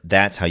then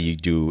that's how you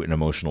do an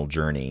emotional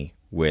journey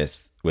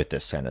with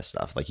this kind of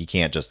stuff. Like, you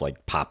can't just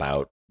like pop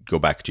out, go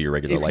back to your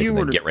regular life, and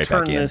then get right back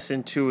in. If you were to turn this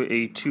into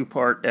a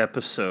 2-part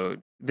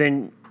episode,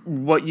 then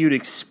what you'd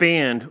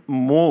expand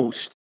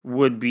most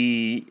would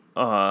be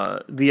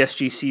the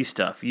SGC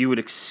stuff. You would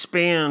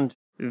expand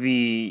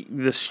the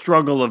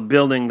struggle of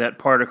building that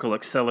particle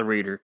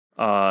accelerator.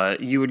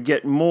 You would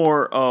get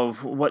more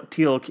of what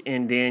Teal'c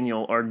and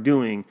Daniel are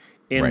doing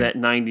in that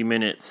 90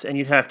 minutes, and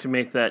you'd have to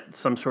make that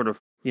some sort of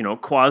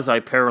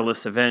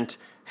quasi-perilous event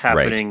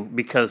happening,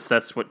 because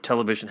that's what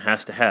television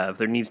has to have.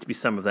 There needs to be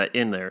some of that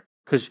in there,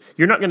 because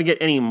you're not going to get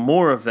any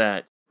more of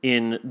that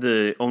in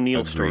the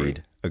O'Neill story.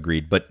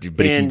 Agreed. But if you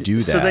do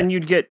that, so then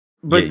you'd get.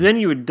 But then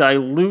you would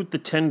dilute the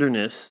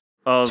tenderness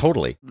of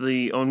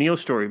the O'Neill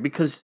story,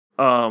 because,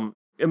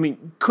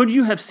 could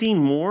you have seen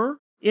more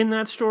in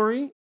that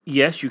story?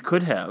 Yes, you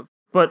could have.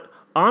 But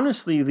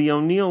honestly, the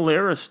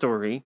O'Neill-Lara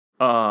story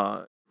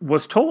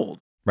was told.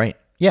 Right,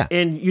 yeah.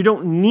 And you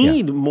don't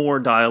need more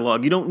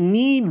dialogue. You don't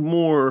need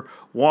more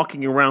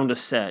walking around a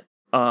set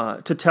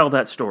to tell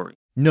that story.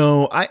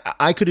 No,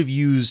 I could have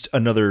used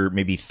another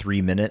maybe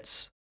 3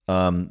 minutes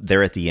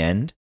there at the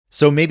end.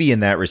 So maybe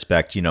in that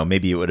respect,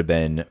 maybe it would have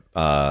been,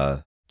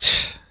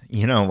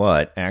 you know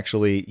what,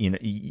 actually,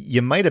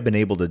 you might have been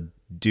able to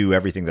do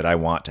everything that I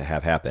want to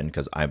have happen,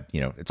 because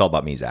it's all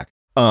about me, Zach.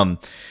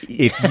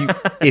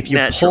 If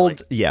you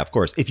pulled, of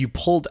course, if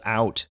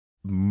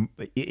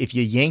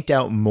you yanked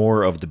out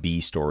more of the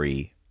B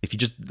story, if you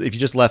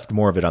just left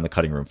more of it on the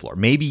cutting room floor,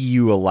 maybe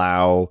you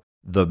allow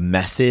the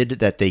method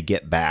that they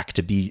get back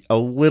to be a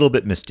little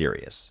bit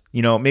mysterious.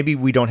 Maybe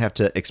we don't have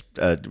to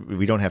explain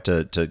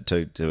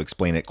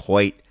it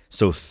quite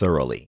so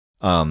thoroughly.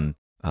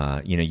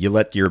 You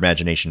let your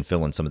imagination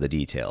fill in some of the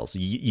details.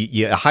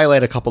 You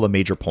highlight a couple of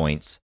major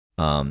points,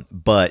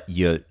 but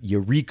you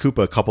recoup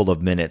a couple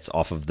of minutes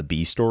off of the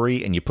B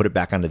story and you put it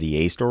back onto the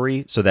A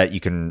story so that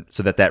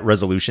that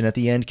resolution at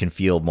the end can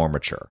feel more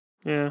mature.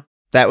 Yeah,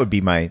 that would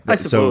be my. I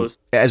suppose. So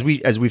as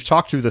we've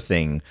talked through the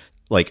thing,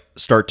 like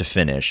start to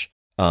finish,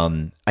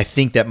 I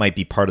think that might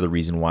be part of the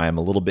reason why I'm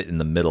a little bit in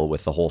the middle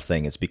with the whole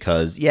thing. It's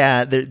because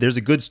there's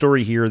a good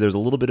story here. There's a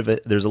little bit of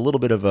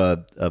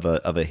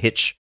a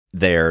hitch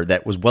there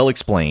that was well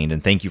explained,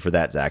 and thank you for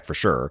that, Zach, for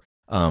sure.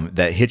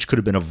 That hitch could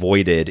have been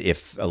avoided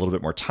if a little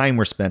bit more time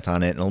were spent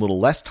on it, and a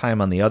little less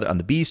time on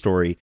the B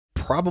story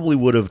probably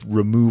would have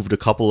removed a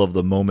couple of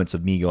the moments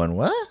of me going,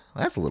 "What?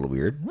 That's a little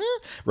weird,"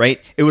 right?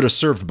 It would have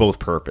served both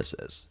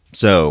purposes.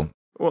 So.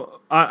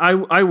 Well,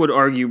 I would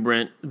argue,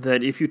 Brent,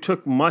 that if you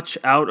took much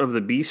out of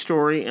the B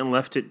story and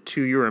left it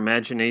to your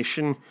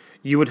imagination,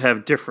 you would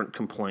have different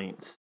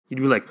complaints. You'd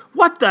be like,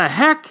 what the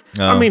heck?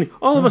 Oh,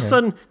 all of a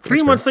sudden,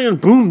 3 months later,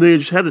 boom, they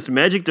just have this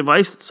magic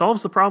device that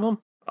solves the problem.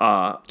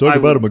 Talk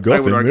about a MacGuffin.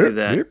 I would argue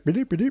that.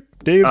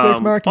 Deus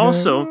Ex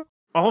Machina.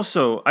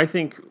 Also, I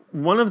think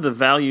one of the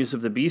values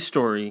of the B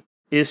story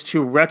is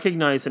to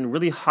recognize and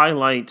really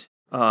highlight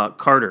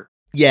Carter.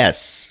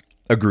 Yes,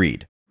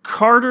 agreed.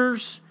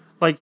 Carter's...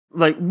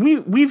 Like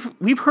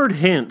we've heard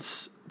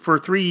hints for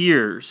 3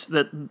 years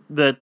that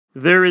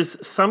there is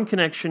some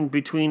connection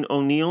between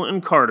O'Neill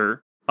and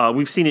Carter.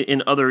 We've seen it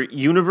in other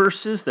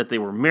universes that they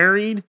were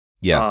married,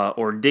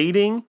 or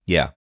dating,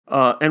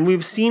 and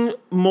we've seen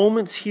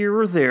moments here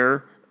or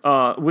there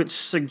which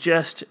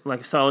suggest,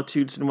 like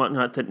solitudes and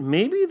whatnot, that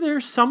maybe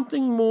there's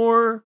something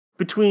more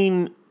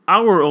between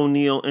our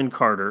O'Neill and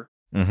Carter.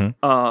 Mm-hmm.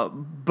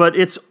 But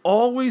it's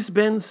always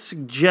been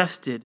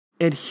suggested.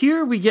 And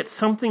here we get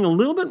something a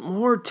little bit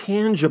more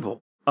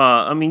tangible.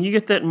 You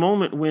get that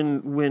moment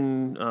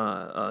when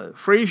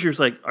Frasier's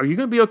like, "Are you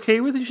going to be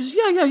okay with it?" She says,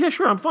 "Yeah,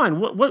 sure, I'm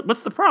fine.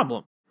 What's the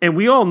problem?" And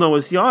we all know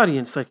as the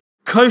audience, like,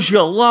 because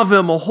you love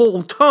him a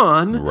whole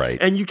ton, Right.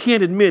 and you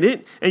can't admit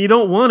it, and you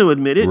don't want to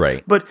admit it,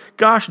 Right. but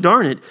gosh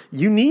darn it,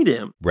 you need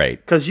him. Right.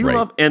 Because you Right.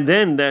 love, and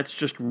then that's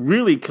just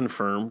really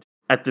confirmed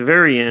at the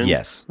very end.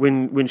 Yes.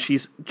 When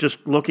she's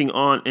just looking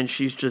on and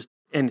she's just,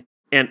 and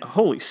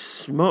holy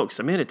smokes,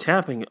 Amanda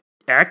Tapping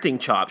acting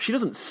chops. She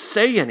doesn't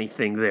say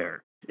anything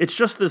there. It's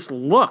just this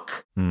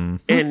look.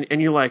 Mhm.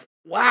 And you're like,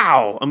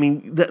 wow. I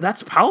mean,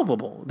 that's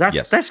palpable.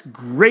 Yes. That's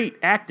great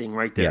acting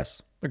right there.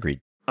 Yes.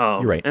 Agreed.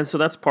 You're right. And so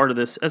that's part of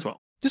this as well.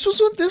 This was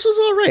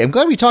all right. I'm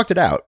glad we talked it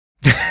out.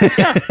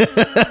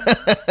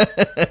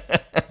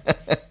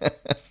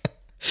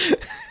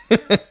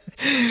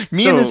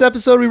 Me in this So-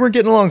 episode, we weren't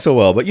getting along so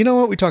well, but you know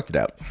what? We talked it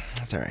out.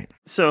 That's all right.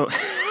 So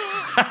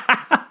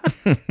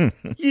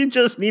you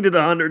just needed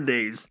 100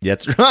 days. Yeah,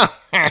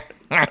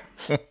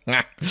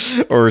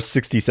 or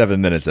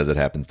 67 minutes as it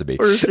happens to be.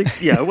 Or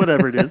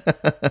whatever it is.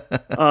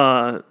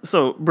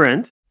 So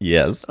Brent,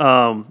 Yes.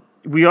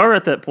 we are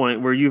at that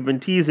point where you've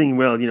been teasing,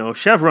 well,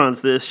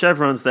 chevrons this,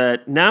 chevrons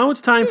that. Now it's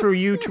time for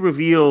you to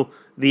reveal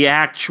the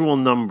actual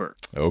number.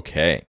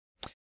 Okay.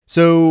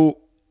 So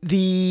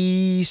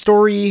the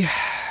story,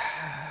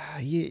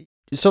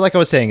 so like I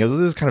was saying, this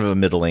is kind of a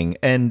middling,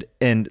 and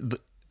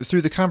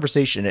through the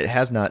conversation, it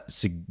has not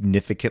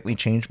significantly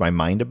changed my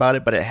mind about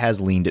it, but it has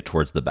leaned it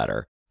towards the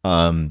better.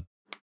 The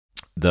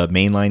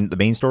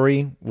main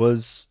story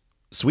was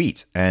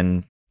sweet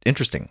and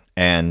interesting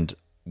and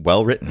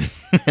well written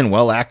and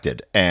well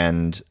acted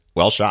and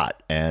well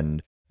shot,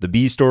 and the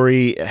B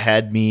story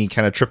had me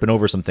kind of tripping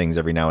over some things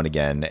every now and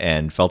again,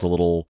 and felt a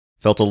little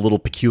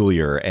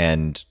peculiar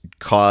and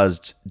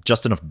caused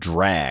just enough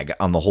drag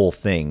on the whole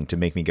thing to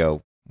make me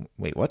go,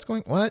 wait, what?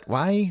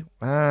 Why?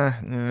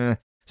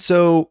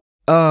 So,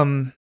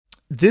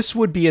 this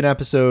would be an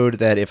episode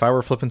that if I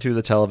were flipping through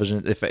the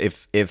television,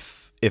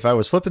 if I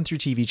was flipping through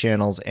TV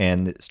channels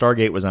and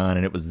Stargate was on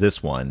and it was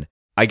this one,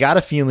 I got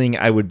a feeling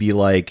I would be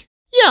like,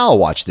 yeah, I'll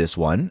watch this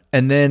one.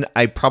 And then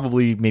I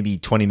probably maybe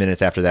 20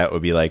 minutes after that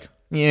would be like,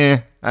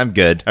 yeah, I'm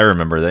good. I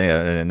remember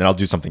that, and then I'll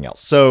do something else.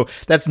 So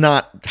that's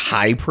not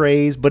high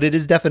praise, but it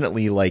is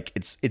definitely like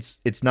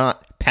it's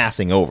not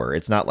passing over.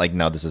 It's not like,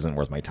 no, this isn't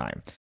worth my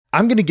time.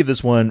 I'm going to give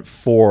this one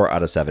 4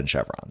 out of 7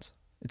 chevrons.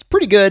 It's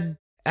pretty good.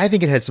 I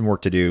think it had some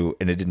work to do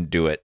and it didn't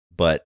do it,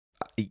 but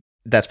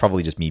that's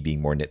probably just me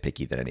being more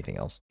nitpicky than anything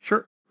else.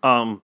 Sure.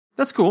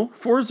 That's cool.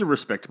 4 is a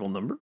respectable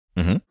number.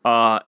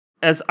 Mm-hmm.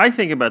 As I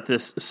think about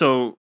this,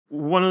 so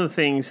one of the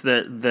things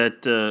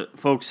that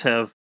folks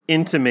have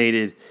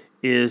intimated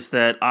is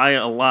that I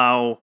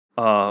allow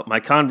my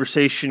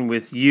conversation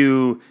with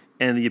you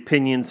and the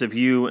opinions of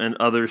you and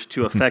others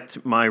to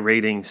affect my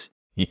ratings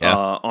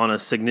on a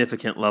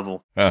significant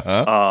level.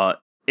 Uh-huh.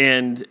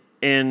 And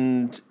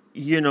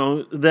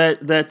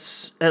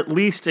that's at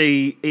least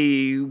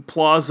a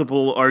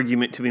plausible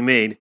argument to be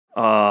made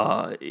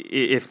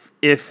if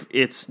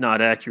it's not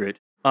accurate.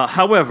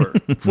 However,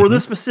 for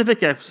this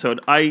specific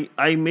episode,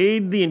 I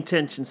made the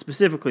intention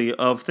specifically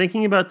of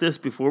thinking about this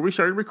before we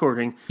started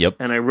recording. Yep.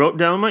 And I wrote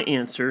down my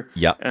answer.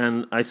 Yep.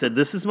 And I said,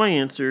 this is my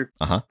answer.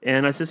 Uh-huh.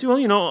 And I said, well,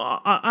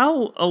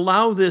 I'll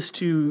allow this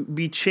to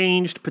be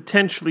changed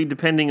potentially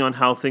depending on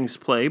how things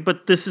play,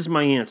 but this is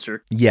my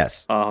answer.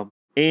 Yes.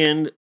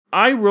 And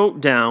I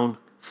wrote down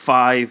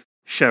 5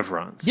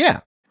 chevrons. Yeah.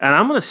 And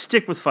I'm going to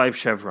stick with 5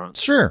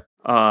 chevrons. Sure.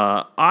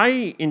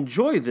 I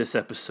enjoy this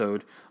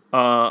episode.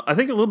 I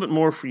think a little bit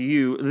more for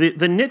you.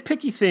 The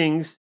nitpicky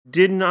things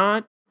did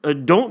not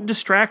don't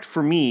distract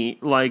for me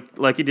like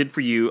it did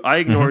for you. I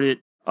ignored it.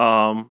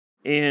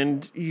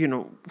 And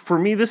for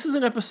me, this is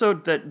an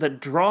episode that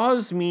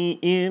draws me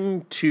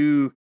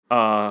into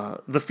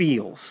the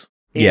feels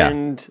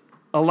and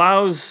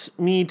allows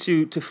me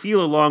to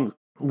feel along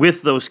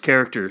with those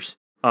characters.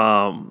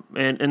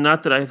 And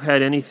not that I've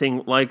had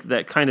anything like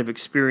that kind of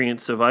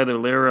experience of either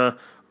Lara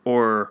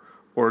or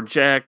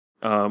Jack.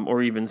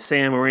 Or even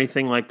Sam or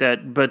anything like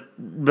that, but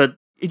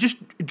it just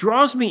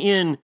draws me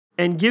in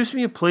and gives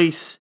me a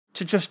place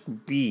to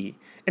just be.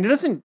 And it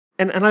doesn't,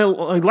 and I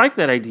like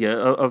that idea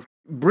of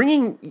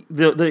bringing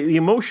the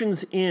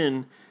emotions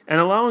in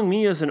and allowing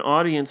me as an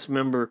audience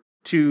member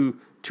to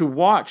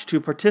watch, to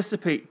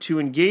participate, to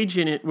engage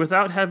in it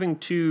without having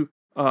to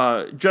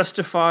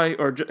justify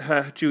or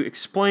to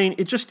explain.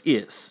 It just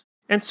is,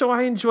 and so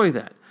I enjoy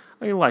that.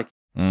 I like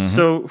it. Mm-hmm.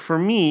 So for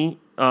me,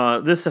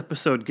 this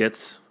episode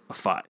gets a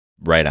 5.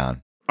 Right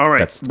on. All right,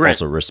 That's Brent,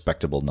 also a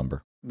respectable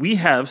number. we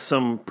have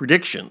some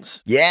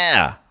predictions.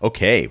 Yeah.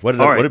 Okay. What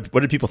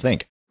did people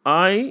think?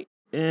 I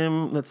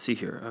am, let's see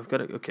here. I've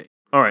got it. Okay.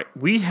 All right.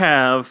 We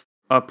have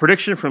a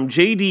prediction from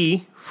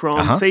JD from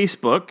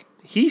Facebook.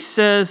 He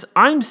says,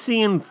 I'm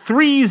seeing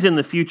 3s in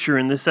the future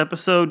in this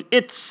episode.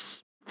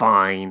 It's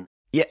fine.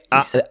 Yeah.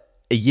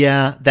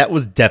 Yeah, that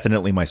was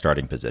definitely my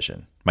starting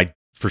position. My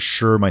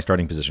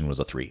starting position was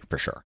a 3, for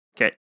sure.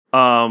 Okay.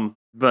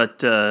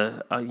 But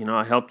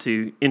I helped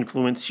to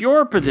influence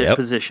your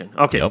position.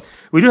 Okay. Yep.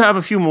 We do have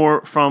a few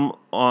more from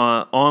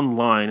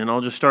online, and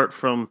I'll just start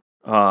from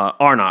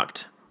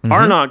Arnocht. Mm-hmm.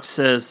 Arnocht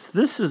says,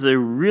 this is a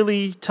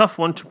really tough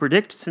one to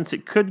predict since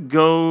it could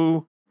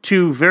go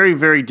two very,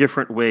 very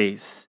different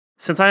ways.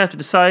 Since I have to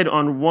decide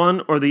on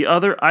one or the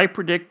other, I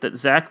predict that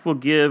Zach will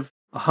give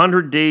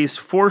 100 days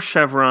 4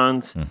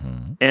 chevrons,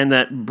 and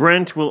that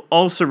Brent will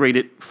also rate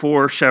it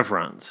 4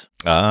 chevrons.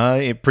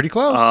 Pretty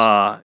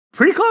close.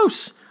 Pretty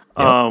close.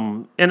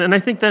 Yep. And I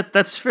think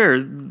that's fair.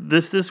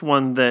 This is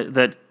one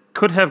that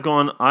could have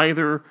gone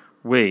either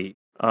way.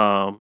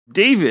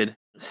 David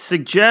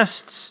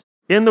suggests,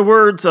 in the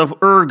words of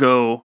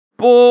Ergo,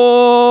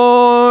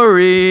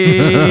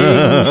 boring.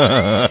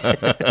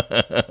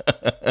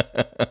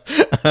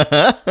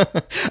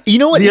 You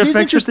know what? The It is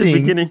effects at the interesting.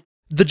 beginning.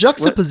 The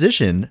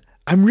juxtaposition.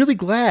 I'm really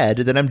glad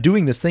that I'm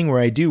doing this thing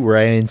where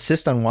I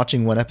insist on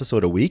watching one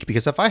episode a week,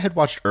 because if I had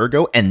watched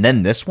Ergo and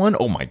then this one,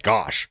 oh my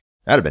gosh,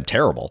 that'd have been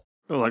terrible.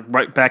 Oh, like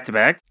right back to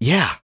back?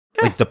 Yeah.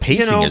 Like the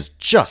pacing is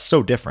just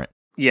so different.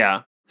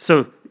 Yeah.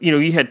 So,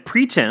 you had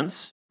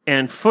Pretense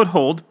and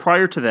Foothold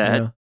prior to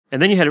that. Yeah.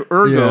 And then you had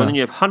Ergo, Yeah. and then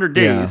you have 100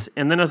 Days.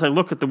 And then as I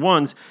look at the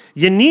ones,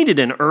 you needed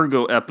an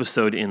Ergo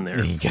episode in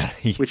there,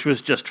 which was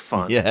just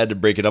fun. Yeah, I had to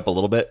break it up a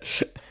little bit.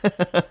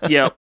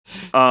 Yep.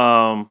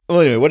 Well,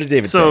 anyway, what did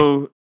David say?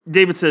 So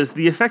David says,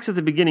 the effects at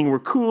the beginning were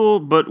cool,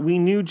 but we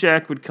knew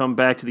Jack would come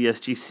back to the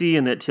SGC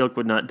and that Teal'c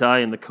would not die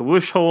in the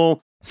Kawush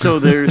hole. So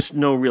there's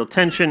no real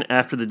tension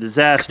after the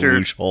disaster.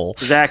 Kawush hole.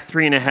 Zach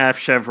 3.5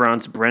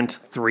 chevrons, Brent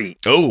 3.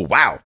 Oh,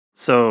 wow.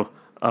 So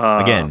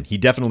Again, he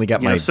definitely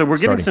got my so we're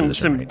getting starting some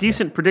position right.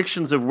 decent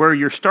predictions of where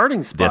your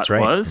starting spot That's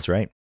right. was. That's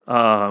right.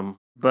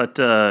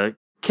 But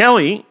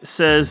Kelly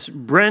says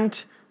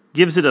Brent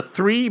gives it a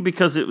 3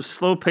 because it was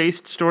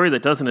slow-paced story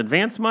that doesn't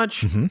advance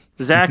much.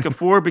 Zach a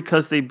 4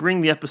 because they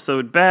bring the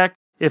episode back,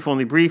 if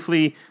only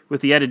briefly,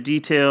 with the added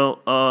detail.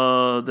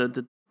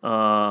 Okay,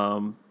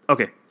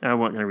 I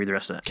won't going to read the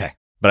rest of that. Okay.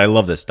 But I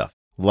love this stuff.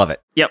 Love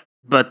it. Yep.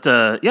 But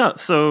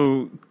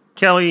so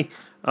Kelly,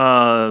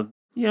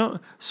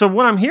 so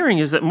what I'm hearing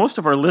is that most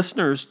of our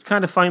listeners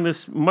kind of find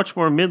this much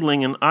more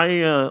middling, and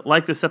I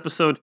like this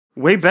episode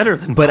way better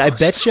than But most. I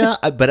bet you,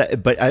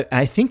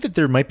 I think that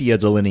there might be a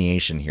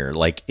delineation here.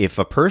 Like, if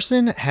a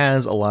person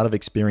has a lot of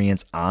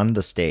experience on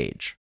the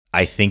stage,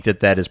 I think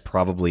that is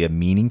probably a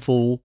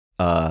meaningful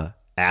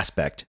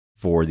aspect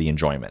for the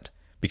enjoyment,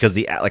 because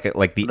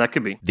that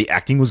could be. the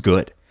acting was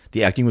good.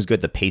 The acting was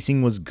good. The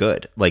pacing was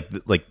good. Like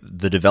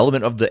the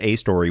development of the A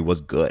story was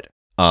good.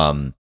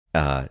 And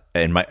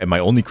my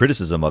only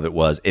criticism of it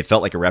was it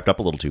felt like it wrapped up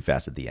a little too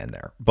fast at the end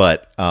there.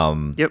 But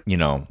Yep.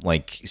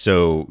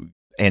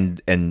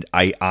 And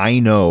I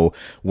know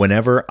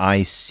whenever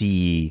I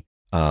see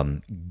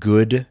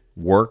good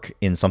work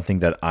in something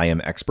that I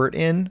am expert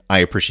in, I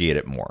appreciate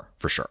it more,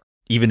 for sure.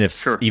 Even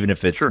if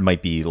it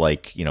might be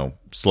like,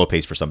 slow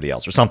pace for somebody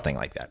else or something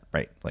like that,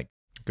 right? Like,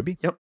 could be.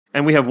 Yep.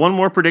 And we have one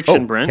more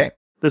prediction, Brent. Okay.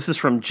 This is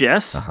from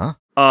Jess. Uh-huh.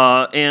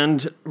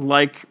 And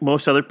like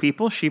most other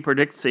people, she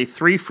predicts a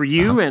 3 for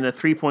you and a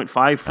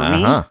 3.5 for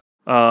me.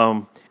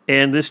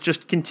 And this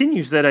just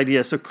continues that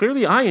idea. So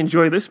clearly I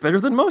enjoy this better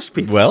than most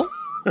people. Well,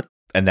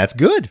 and that's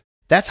good.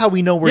 That's how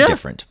we know we're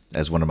different,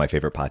 as one of my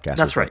favorite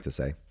podcasters like to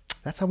say.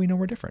 That's how we know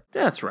we're different.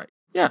 That's right.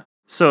 Yeah.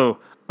 So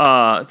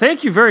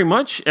thank you very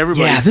much,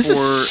 everybody, Yeah, this for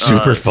is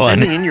super fun.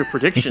 sending in your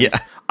predictions. Yeah.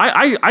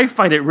 I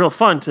find it real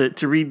fun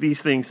to read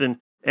these things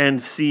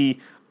and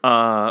see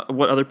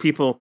what other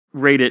people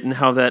rate it and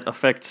how that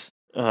affects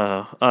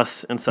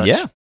us and such.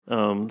 Yeah.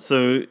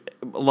 So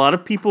a lot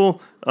of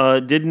people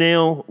did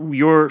nail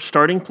your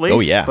starting place. Oh,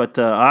 yeah. But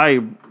I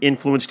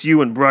influenced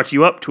you and brought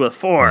you up to a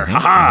 4.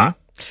 Ha-ha!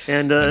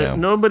 And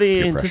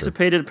nobody Peer pressure.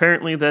 anticipated,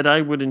 apparently, that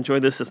I would enjoy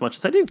this as much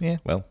as I do. Yeah.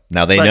 Well,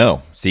 now they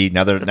know. See,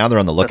 now they're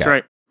on the lookout. That's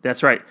right.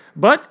 That's right.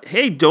 But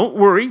hey, don't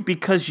worry,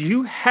 because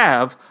you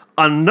have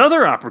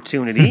another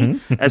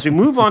opportunity as we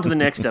move on to the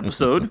next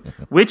episode,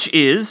 which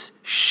is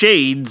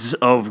Shades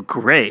of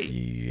Grey.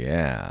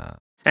 Yeah.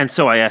 And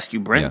so I ask you,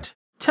 Brent,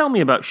 tell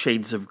me about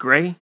Shades of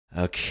Grey.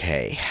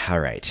 Okay. All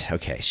right.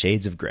 Okay.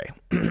 Shades of Grey.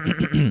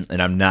 And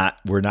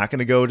we're not going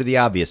to go to the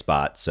obvious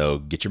spot. So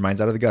get your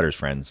minds out of the gutters,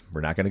 friends.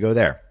 We're not going to go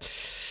there.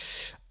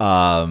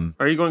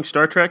 Are you going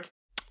Star Trek?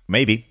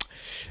 Maybe.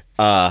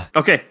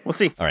 Okay, we'll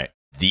see. All right.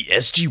 The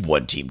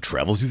SG-1 team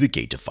travel through the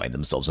gate to find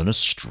themselves on a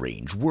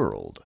strange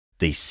world.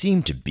 They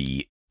seem to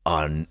be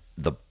on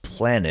the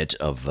planet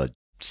of a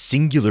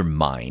singular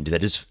mind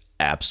that is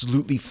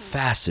absolutely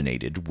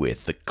fascinated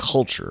with the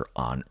culture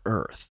on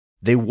Earth.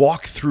 They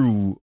walk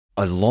through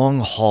a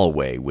long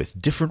hallway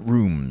with different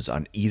rooms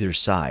on either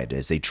side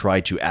as they try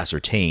to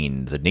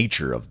ascertain the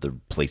nature of the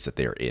place that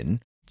they're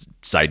in.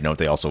 Side note,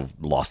 they also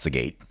lost the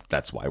gate.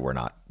 That's why we're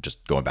not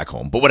just going back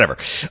home, but whatever.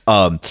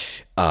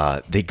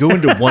 They go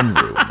into one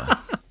room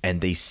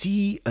and they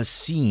see a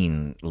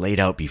scene laid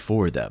out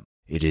before them.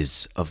 It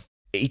is of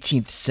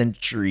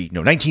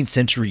 19th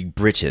century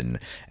Britain,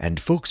 and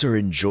folks are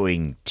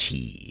enjoying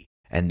tea.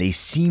 And they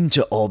seem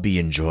to all be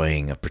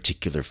enjoying a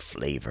particular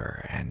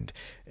flavor. And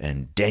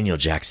Daniel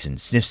Jackson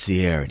sniffs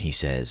the air and he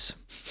says,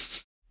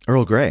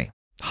 Earl Grey,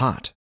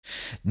 hot.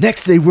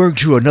 Next, they work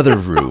to another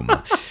room,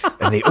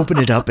 And they open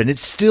it up, and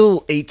it's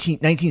still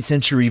 19th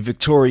century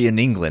Victorian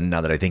England,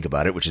 now that I think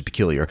about it, which is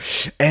peculiar.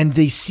 And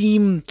they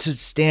seem to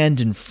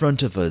stand in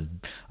front of a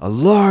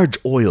large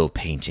oil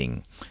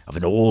painting of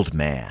an old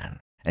man.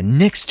 And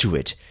next to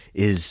it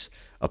is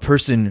a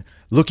person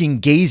looking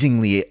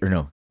gazingly,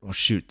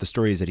 the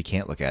story is that he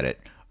can't look at it.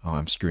 Oh,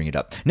 I'm screwing it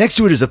up. Next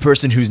to it is a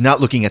person who's not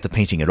looking at the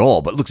painting at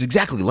all, but looks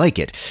exactly like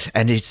it.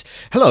 And it's,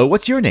 hello,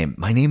 what's your name?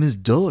 My name is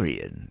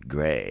Dorian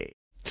Gray.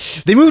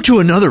 They move to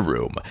another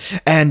room,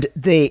 and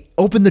they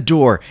open the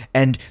door,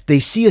 and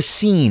they see a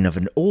scene of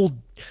an old,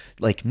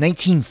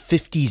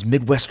 1950s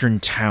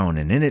Midwestern town,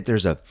 and in it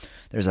there's a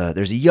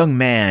young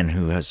man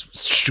who's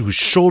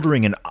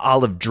shouldering an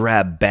olive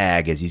drab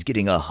bag as he's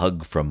getting a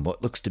hug from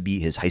what looks to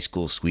be his high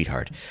school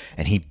sweetheart,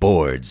 and he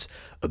boards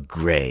a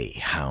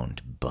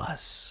Greyhound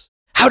bus.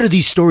 How do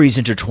these stories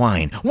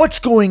intertwine? What's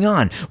going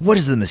on? What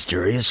is the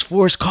mysterious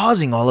force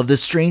causing all of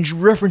this strange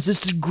references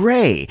to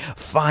Grey?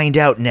 Find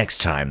out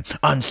next time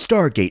on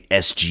Stargate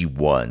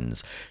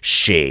SG-1's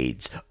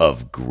Shades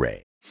of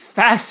Grey.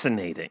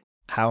 Fascinating.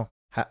 How?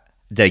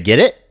 Did I get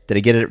it? Did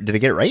I get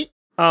it right?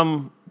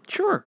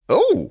 Sure.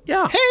 Oh.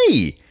 Yeah.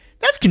 Hey,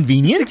 that's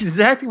convenient. That's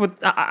exactly what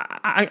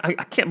I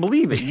can't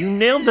believe it. You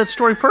nailed that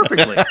story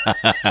perfectly.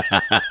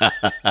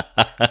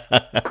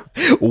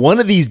 One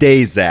of these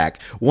days,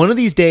 Zach, I'm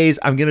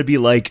going to be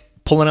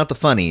pulling out the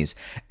funnies,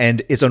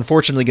 and it's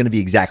unfortunately going to be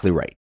exactly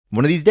right.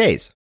 One of these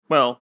days.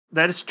 Well,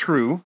 that is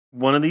true.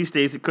 One of these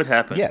days it could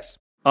happen. Yes.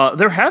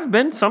 There have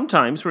been some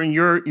times when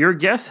your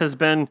guess has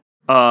been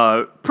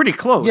pretty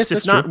close, yes,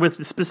 if not with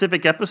the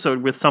specific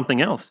episode, with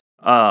something else.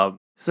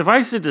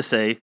 Suffice it to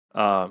say,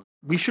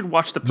 we should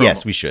watch the promo.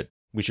 Yes, we should.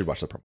 We should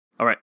watch the promo.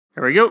 All right,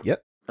 here we go.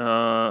 Yep.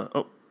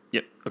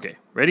 Yep. Okay,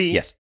 ready?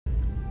 Yes.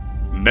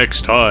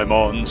 Next time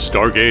on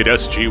Stargate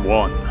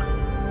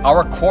SG-1.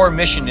 Our core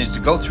mission is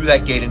to go through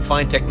that gate and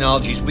find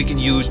technologies we can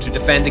use to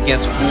defend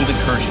against Goa'uld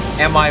incursion.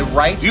 Am I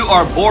right? You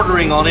are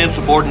bordering on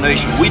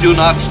insubordination. We do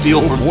not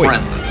steal from boy.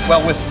 friendlies.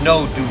 Well, with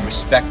no due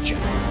respect, Jim,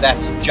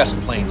 that's just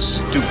plain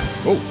stupid.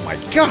 Oh my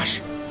gosh.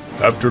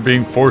 After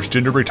being forced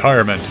into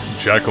retirement,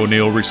 Jack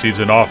O'Neill receives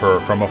an offer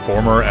from a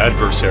former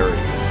adversary.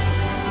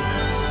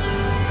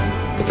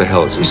 What the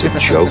hell is this, a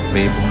joke,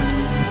 Mayborn?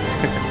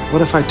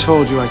 What if I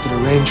told you I could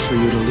arrange for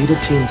you to lead a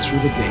team through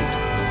the gate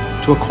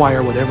to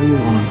acquire whatever you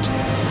want,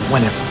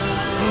 whenever?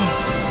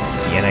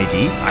 The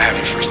NID? I have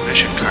your first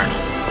mission, Colonel.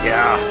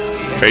 Yeah.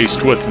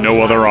 Faced with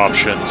no other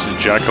options,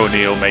 Jack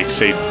O'Neill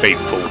makes a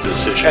fateful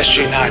decision.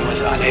 SG-9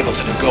 was unable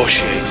to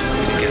negotiate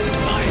to get the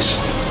device.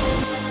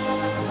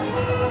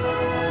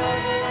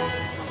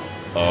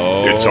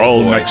 Oh, It's all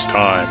boy. next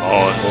time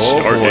on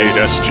Stargate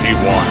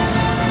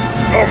SG-1.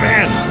 Oh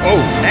man! Oh,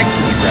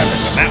 excellent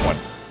graphics on that one.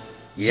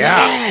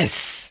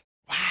 Yes!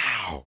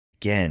 Wow.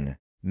 Again,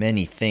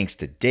 many thanks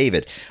to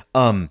David.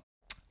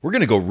 We're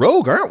gonna go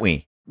rogue, aren't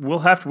we? We'll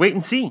have to wait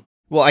and see.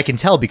 Well, I can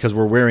tell because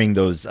we're wearing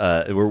those.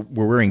 We're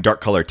wearing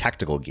dark color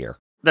tactical gear.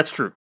 That's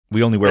true.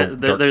 We only wear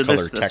dark color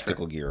that's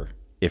tactical gear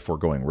if we're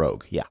going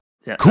rogue. Yeah.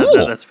 Yeah.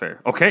 Cool. That's fair.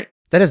 Okay.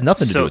 That has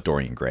nothing to do So- with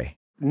Dorian Gray.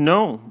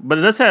 No, but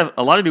it does have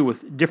a lot to do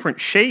with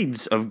different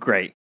shades of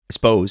gray. I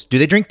suppose. Do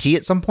they drink tea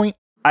at some point?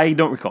 I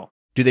don't recall.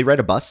 Do they ride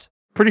a bus?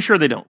 Pretty sure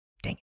they don't.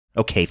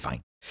 Okay,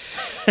 fine.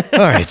 All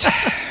right.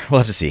 We'll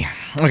have to see.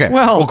 Okay.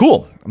 Well,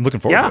 cool. I'm looking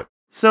forward to it.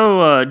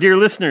 So, dear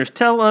listeners,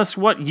 tell us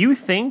what you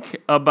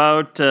think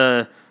about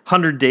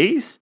 100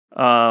 Days.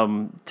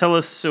 Tell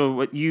us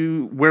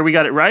where we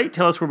got it right.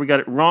 Tell us where we got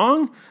it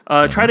wrong.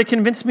 Try to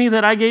convince me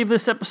that I gave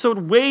this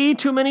episode way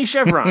too many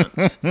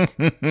chevrons.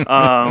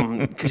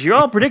 Because you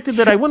all predicted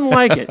that I wouldn't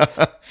like it.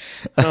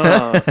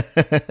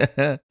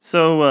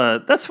 So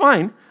that's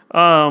fine.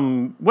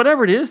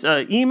 Whatever it is,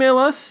 email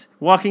us,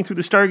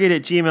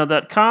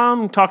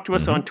 walkingthroughthestargate@gmail.com. Talk to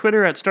us on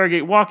Twitter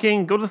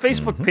 @StargateWalking. Go to the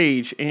Facebook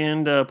page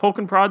and poke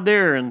and prod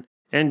there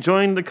and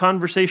join the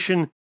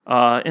conversation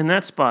in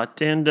that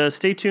spot. And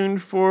stay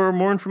tuned for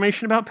more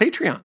information about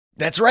Patreon.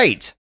 That's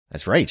right.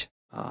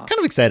 Kind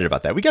of excited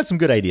about that. We got some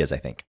good ideas, I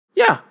think.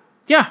 Yeah.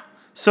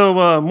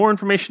 So more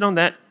information on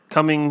that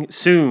coming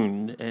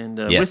soon. And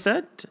with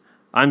that,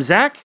 I'm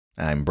Zach.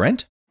 I'm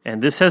Brent.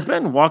 And this has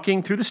been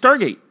Walking Through the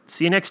Stargate.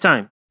 See you next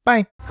time.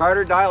 Bye.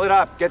 Carter, dial it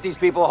up. Get these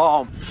people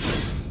home.